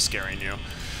and jump scaring you.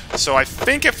 So I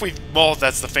think if we... Well,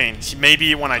 that's the thing.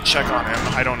 Maybe when I check on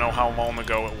him, I don't know how long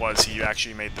ago it was he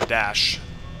actually made the dash.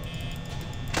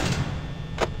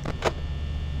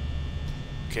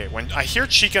 Okay, when I hear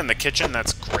Chica in the kitchen,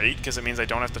 that's great, because it means I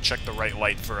don't have to check the right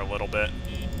light for a little bit.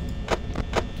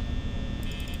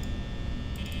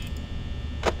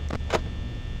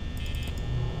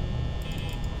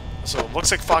 So it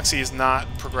looks like Foxy is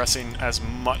not progressing as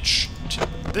much to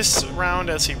this round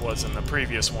as he was in the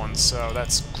previous one, so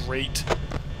that's great.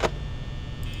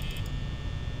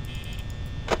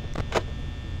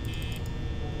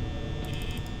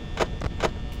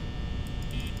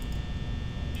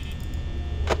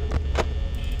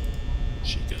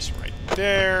 Chica's right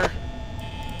there.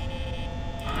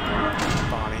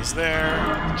 Bonnie's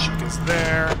there. Chica's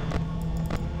there.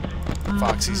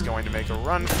 Foxy's going to make a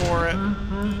run for it.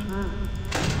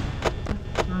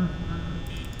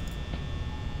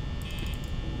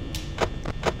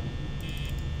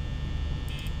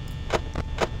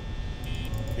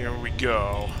 Here we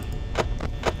go.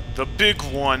 The big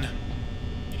one.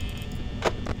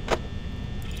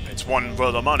 It's 1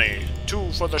 for the money,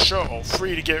 2 for the show,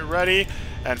 3 to get ready,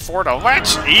 and 4 to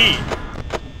let's eat!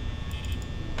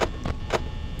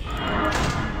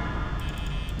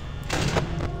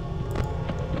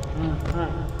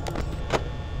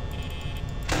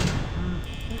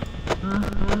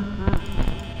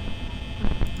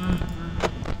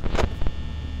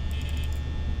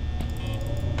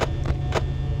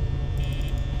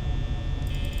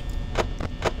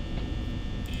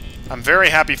 I'm very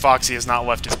happy Foxy has not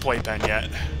left his playpen yet.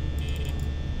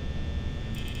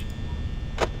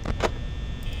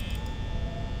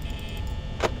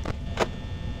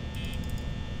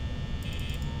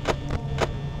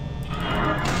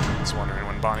 I was wondering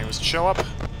when Bonnie was to show up.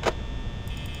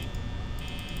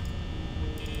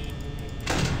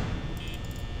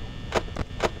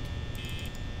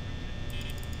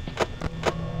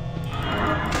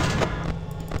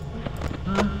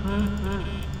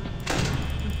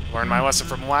 Learned my lesson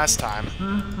from last time.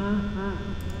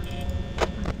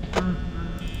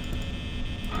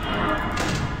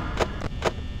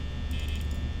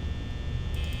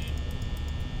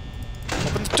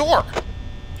 Open the door!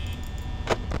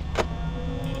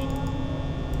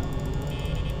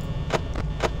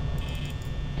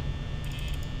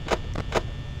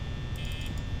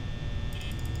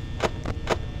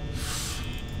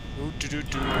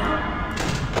 Ooh-doo-doo-doo.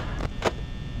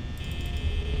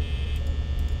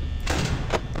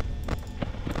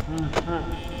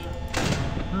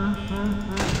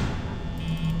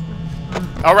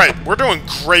 Alright, we're doing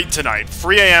great tonight.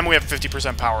 3 a.m., we have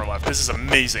 50% power left. This is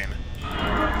amazing.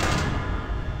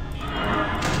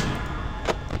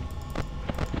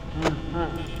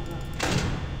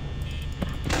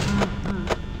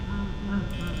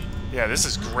 Yeah, this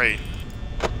is great.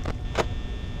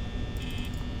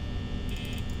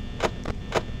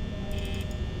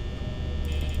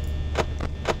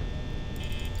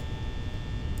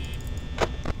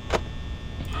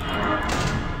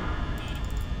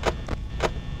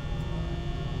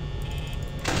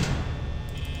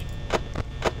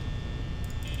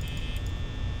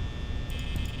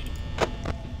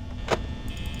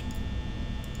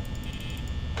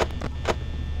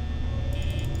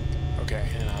 Okay,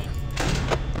 hang on.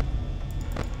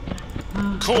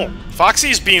 Cool.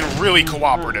 Foxy's being really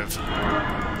cooperative.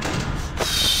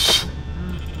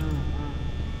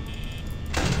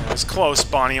 That was close.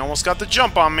 Bonnie almost got the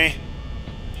jump on me.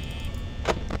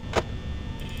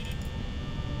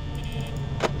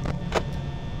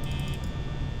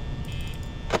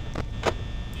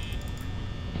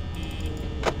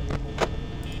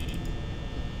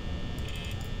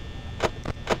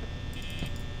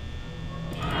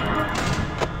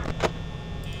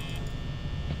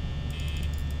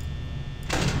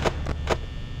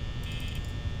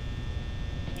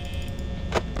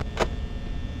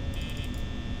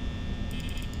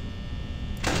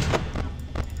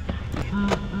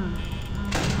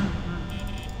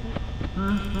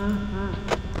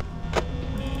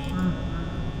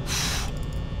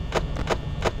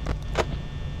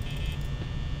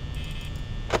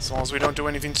 As long as we don't do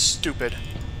anything stupid.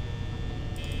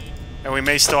 And we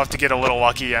may still have to get a little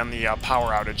lucky on the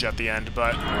power outage at the end,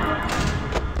 but...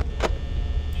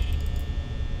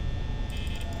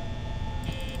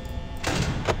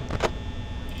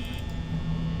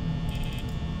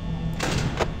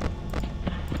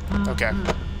 Okay.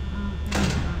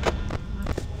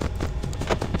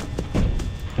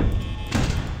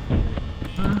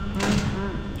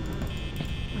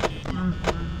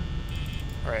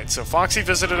 Alright, so Foxy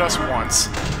visited us once.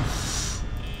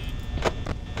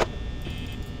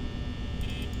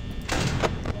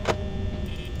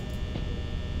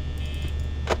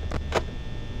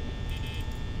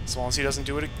 As long as he doesn't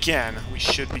do it again, we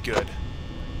should be good.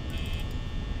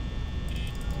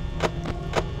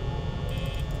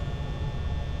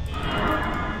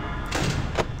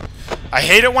 I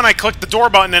hate it when I click the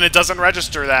door button and it doesn't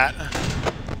register that.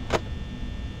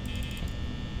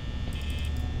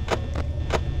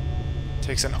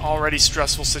 Takes an already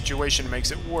stressful situation and makes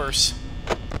it worse.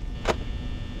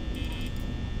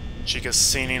 Chica's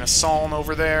singing a song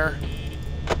over there.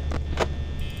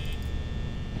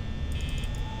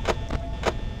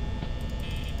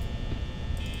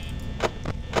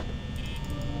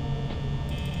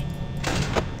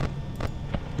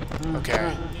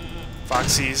 Okay.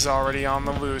 Foxy's already on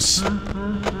the loose.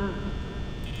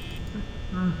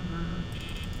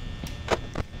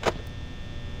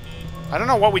 I don't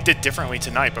know what we did differently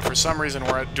tonight, but for some reason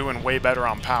we're doing way better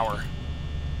on power.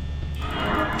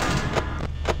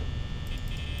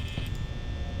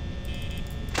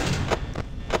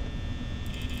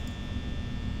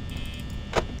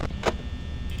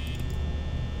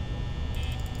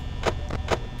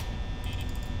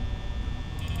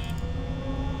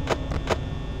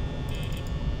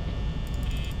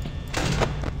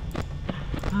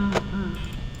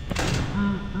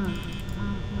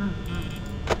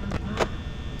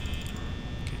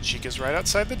 Chica's right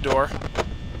outside the door.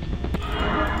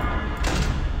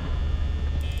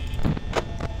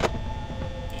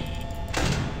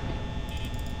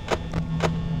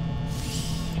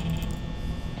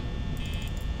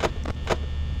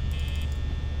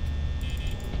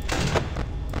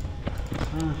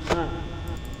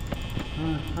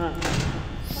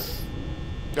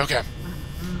 Okay.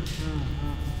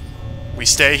 We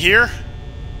stay here.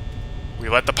 We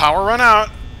let the power run out.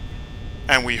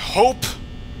 And we hope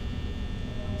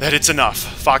that it's enough.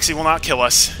 Foxy will not kill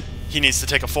us. He needs to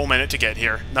take a full minute to get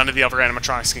here. None of the other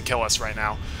animatronics can kill us right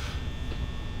now.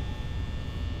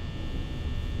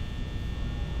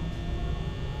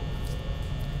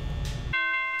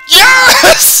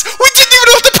 Yes! We didn't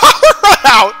even let the power run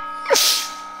out!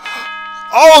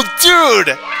 Oh,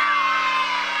 dude!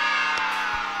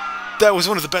 That was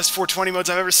one of the best 420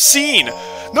 modes I've ever seen!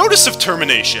 Notice of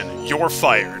termination. You're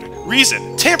fired.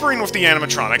 Reason. Tampering with the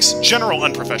animatronics. General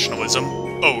unprofessionalism.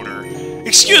 Odor.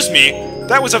 Excuse me,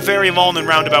 that was a very long and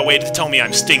roundabout way to tell me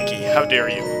I'm stinky. How dare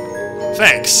you?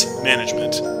 Thanks,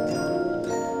 management.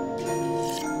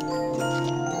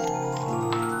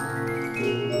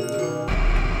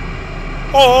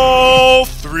 All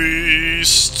 3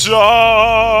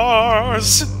 stars.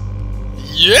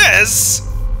 Yes.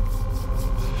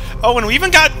 Oh, and we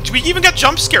even got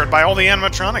jump scared by all the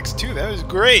animatronics too. That was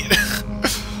great.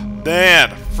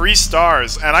 Man, free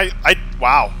stars, and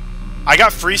wow. I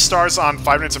got free stars on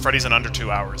Five Nights at Freddy's in under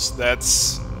 2 hours.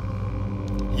 That's...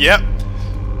 Yep.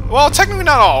 Well, technically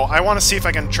not all. I want to see if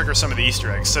I can trigger some of the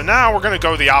Easter eggs. So now we're going to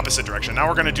go the opposite direction. Now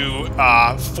we're going to do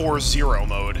 4-0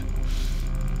 mode.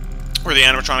 Where the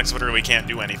animatronics literally can't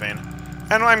do anything.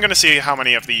 And I'm going to see how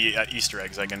many of the Easter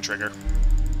eggs I can trigger.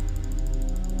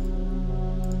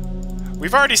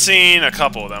 We've already seen a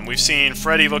couple of them. We've seen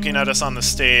Freddy looking at us on the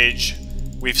stage.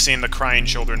 We've seen the crying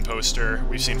children poster.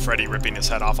 We've seen Freddy ripping his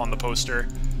head off on the poster.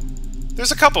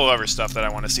 There's a couple of other stuff that I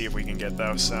want to see if we can get,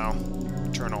 though, so...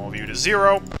 Turn all of you to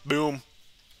 0. Boom.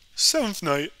 7th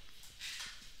night.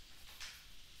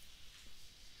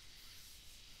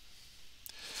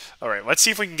 Alright, let's see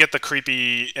if we can get the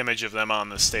creepy image of them on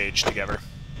the stage together.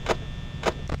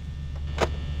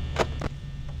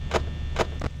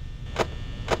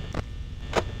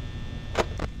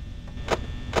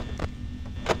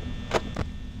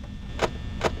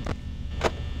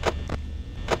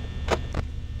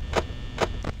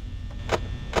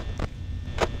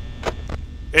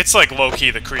 It's like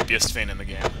low-key the creepiest thing in the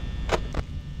game.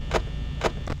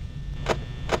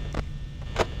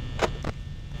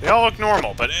 They all look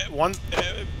normal, but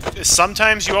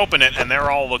sometimes you open it and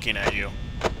they're all looking at you.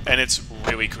 And it's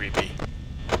really creepy.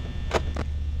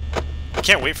 I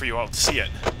can't wait for you all to see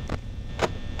it.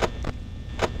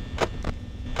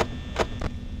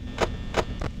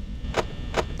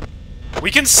 We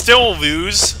can still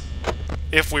lose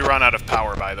if we run out of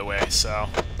power, by the way, so...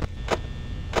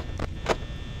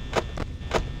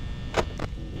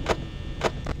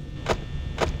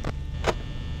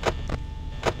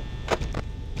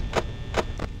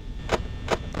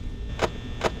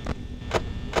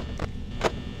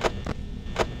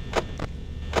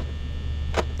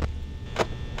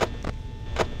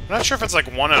 I'm not sure if it's like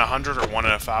 1 in 100 or 1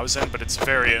 in 1,000, but it's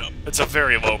a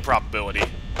very low probability.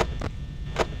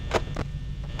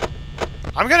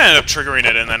 I'm gonna end up triggering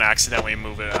it and then accidentally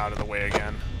move it out of the way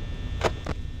again.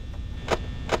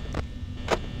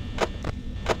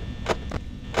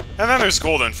 And then there's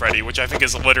Golden Freddy, which I think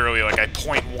is literally like a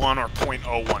 0.1 or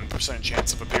 0.01%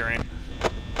 chance of appearing.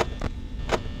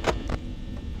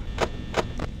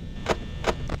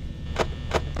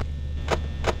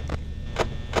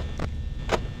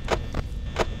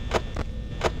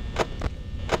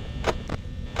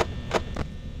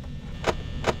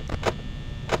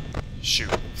 Shoot.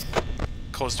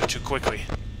 Closed it too quickly.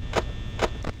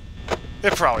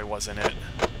 It probably wasn't it.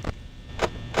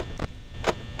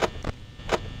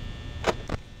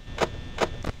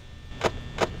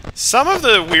 Some of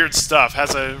the weird stuff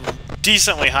has a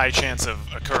decently high chance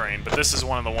of occurring, but this is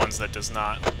one of the ones that does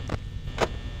not.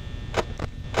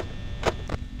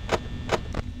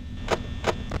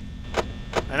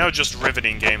 I know just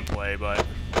riveting gameplay, but...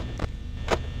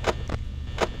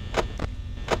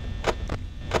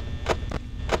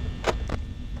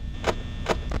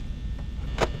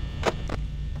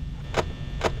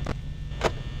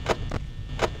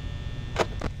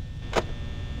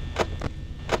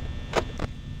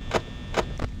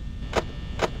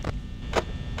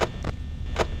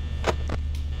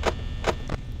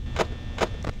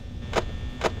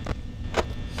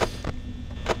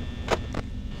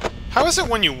 How is it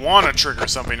when you want to trigger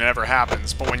something, it never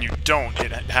happens, but when you don't,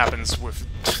 it happens with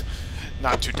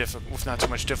not too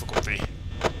much difficulty?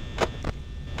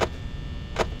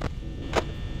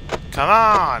 Come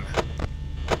on!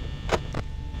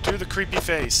 Do the creepy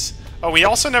face. Oh, we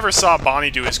also never saw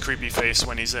Bonnie do his creepy face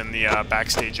when he's in the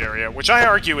backstage area, which I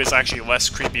argue is actually less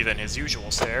creepy than his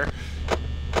usual stare.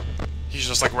 He's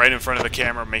just like right in front of the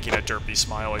camera making a derpy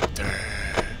smile, like...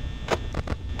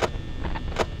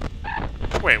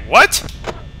 Wait, what?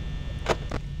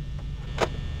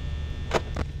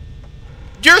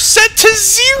 You're set to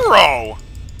 0!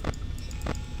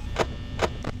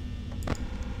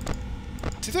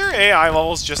 Do their AI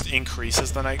levels just increase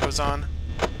as the night goes on?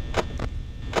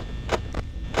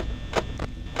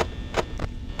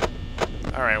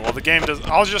 Alright, well the game does...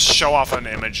 I'll just show off an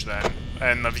image then,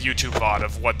 and the YouTube VOD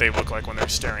of what they look like when they're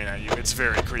staring at you. It's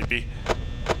very creepy.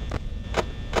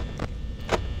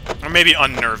 Or maybe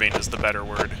unnerving is the better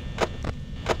word.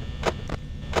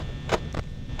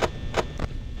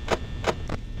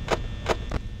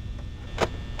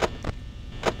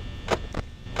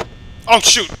 Oh,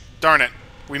 shoot! Darn it.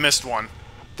 We missed one.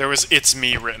 There was "It's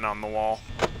me" written on the wall.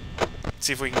 Let's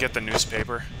see if we can get the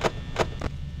newspaper.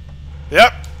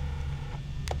 Yep!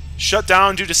 Shut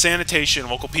down due to sanitation.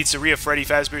 Local pizzeria Freddy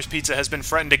Fazbear's Pizza has been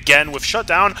threatened again with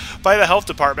shutdown by the health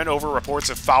department over reports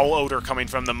of foul odor coming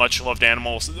from the much-loved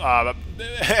animal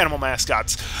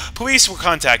mascots. Police were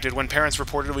contacted when parents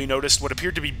reportedly noticed what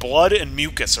appeared to be blood and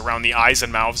mucus around the eyes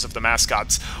and mouths of the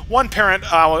mascots. One parent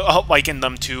likened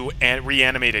them to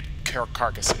reanimated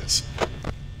carcasses.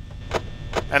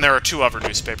 And there are two other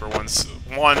newspaper ones.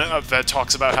 One that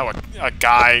talks about how a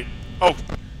guy... Oh!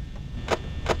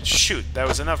 Shoot, that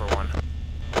was another one.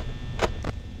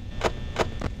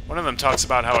 One of them talks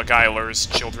about how a guy lures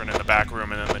children in the back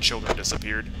room and then the children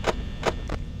disappeared.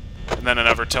 And then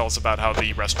another tells about how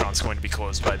the restaurant's going to be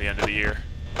closed by the end of the year.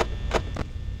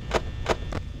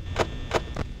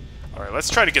 Alright, let's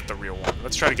try to get the real one.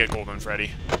 Let's try to get Golden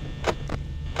Freddy.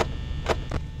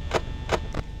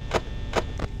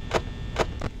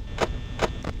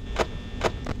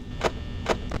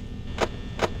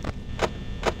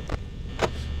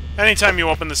 Anytime you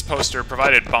open this poster,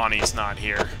 provided Bonnie's not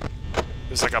here,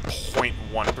 there's like a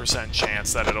 0.1%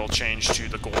 chance that it'll change to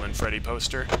the Golden Freddy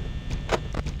poster.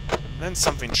 Then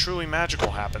something truly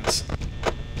magical happens.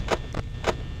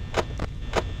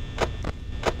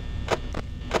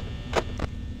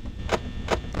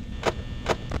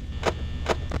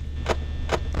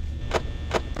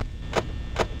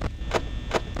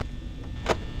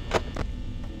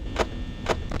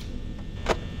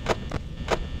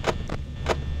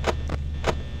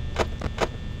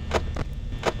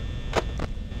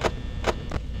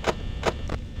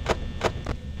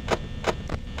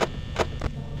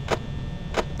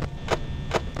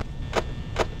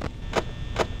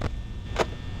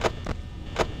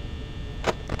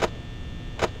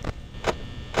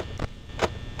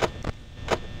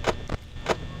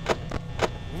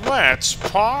 Let's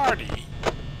party!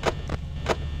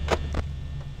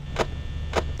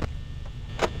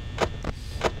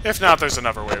 If not, there's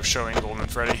another way of showing Golden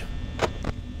Freddy.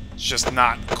 It's just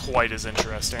not quite as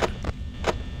interesting.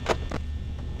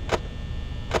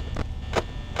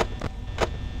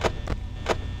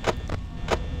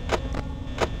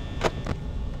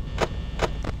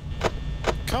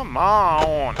 Come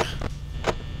on!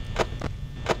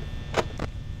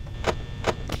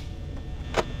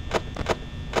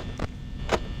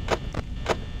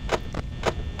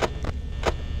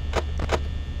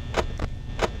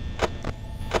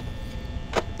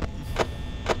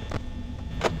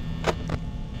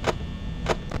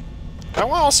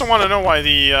 I also want to know why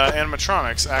the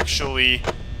animatronics actually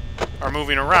are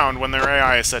moving around when their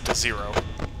AI is set to 0.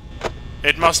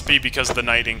 It must be because the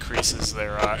night increases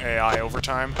their AI over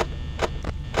time.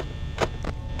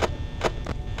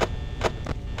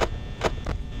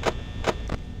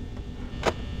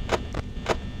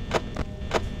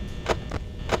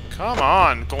 Come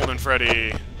on, Golden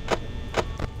Freddy.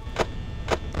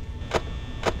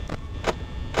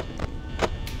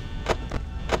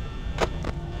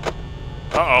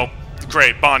 Uh-oh.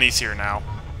 Great, Bonnie's here now.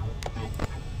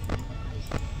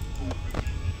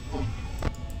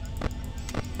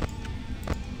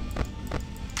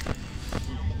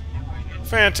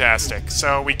 Fantastic.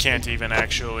 So we can't even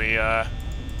actually,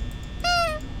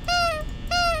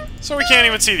 So we can't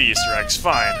even see the Easter eggs.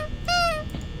 Fine.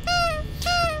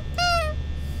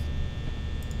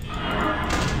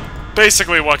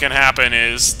 Basically what can happen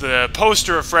is the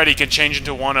poster of Freddy can change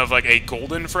into one of, like, a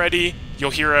Golden Freddy.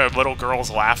 You'll hear a little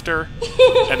girl's laughter.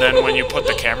 And then when you put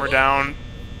the camera down,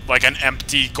 like, an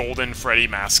empty Golden Freddy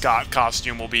mascot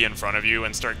costume will be in front of you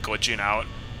and start glitching out.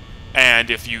 And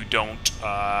if you don't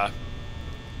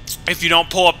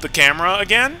pull up the camera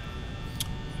again,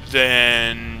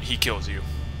 then he kills you.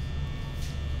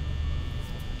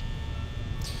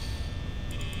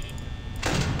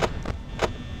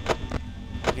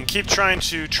 You can keep trying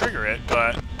to trigger it,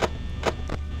 but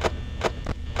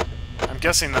I'm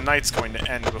guessing the night's going to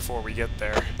end before we get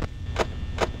there.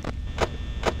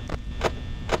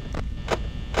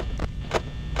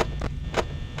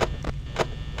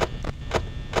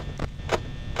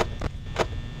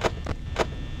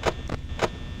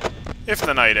 If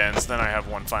the night ends, then I have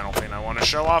one final thing I want to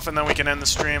show off, and then we can end the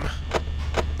stream.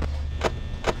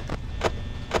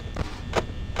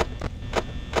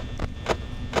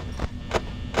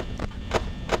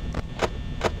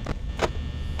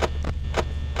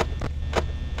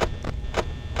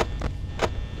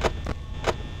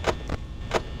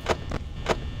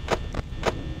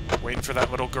 Waiting for that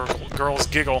little girl's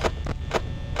giggle.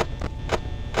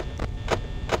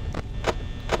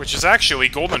 Which is actually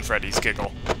Golden Freddy's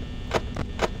giggle.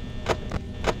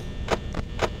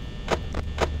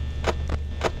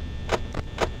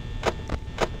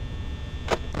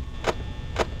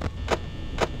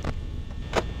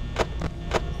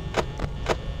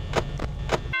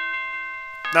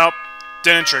 Nope,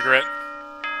 didn't trigger it.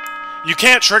 You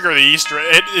can't trigger the Easter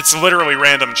egg. It's literally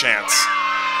random chance.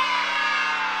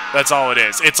 That's all it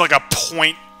is. It's like a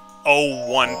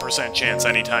 0.01% chance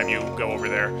anytime you go over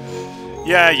there.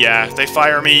 Yeah, they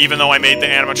fire me even though I made the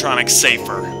animatronics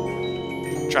safer.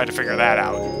 Tried to figure that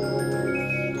out.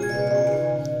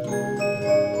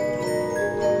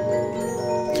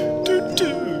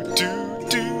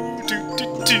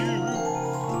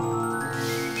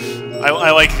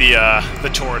 I like the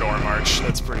Torador march.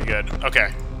 That's pretty good.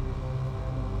 Okay.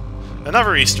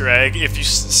 Another Easter egg.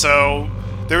 So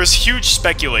there was huge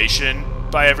speculation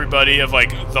by everybody of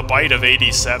like the bite of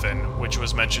 87, which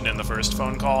was mentioned in the first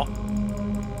phone call.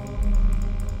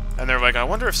 And they're like, I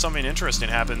wonder if something interesting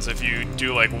happens if you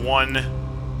do like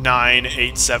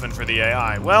 1987 for the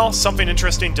AI. Well, something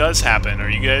interesting does happen. Are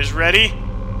you guys ready?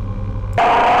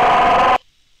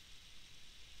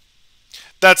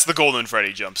 That's the Golden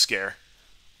Freddy jump scare.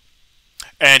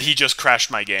 And he just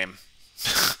crashed my game.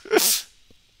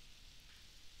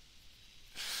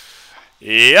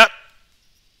 Yep.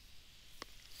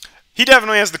 He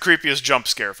definitely has the creepiest jump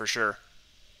scare for sure.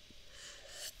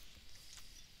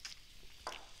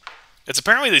 It's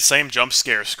apparently the same jump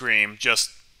scare scream,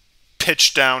 just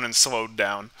pitched down and slowed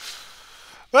down.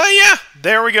 Well, yeah,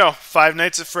 there we go. Five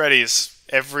Nights at Freddy's.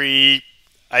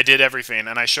 I did everything,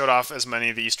 and I showed off as many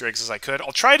of the Easter eggs as I could.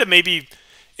 I'll try to maybe,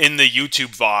 in the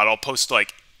YouTube VOD, I'll post,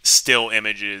 like, still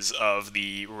images of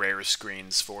the rare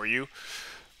screens for you.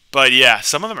 But, yeah,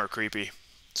 some of them are creepy,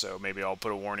 so maybe I'll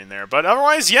put a warning there. But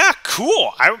otherwise, yeah,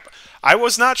 cool. I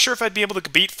was not sure if I'd be able to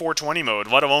beat 420 mode,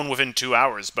 let alone within 2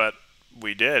 hours, but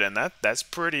we did, and that's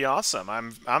pretty awesome.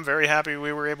 I'm very happy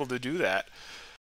we were able to do that.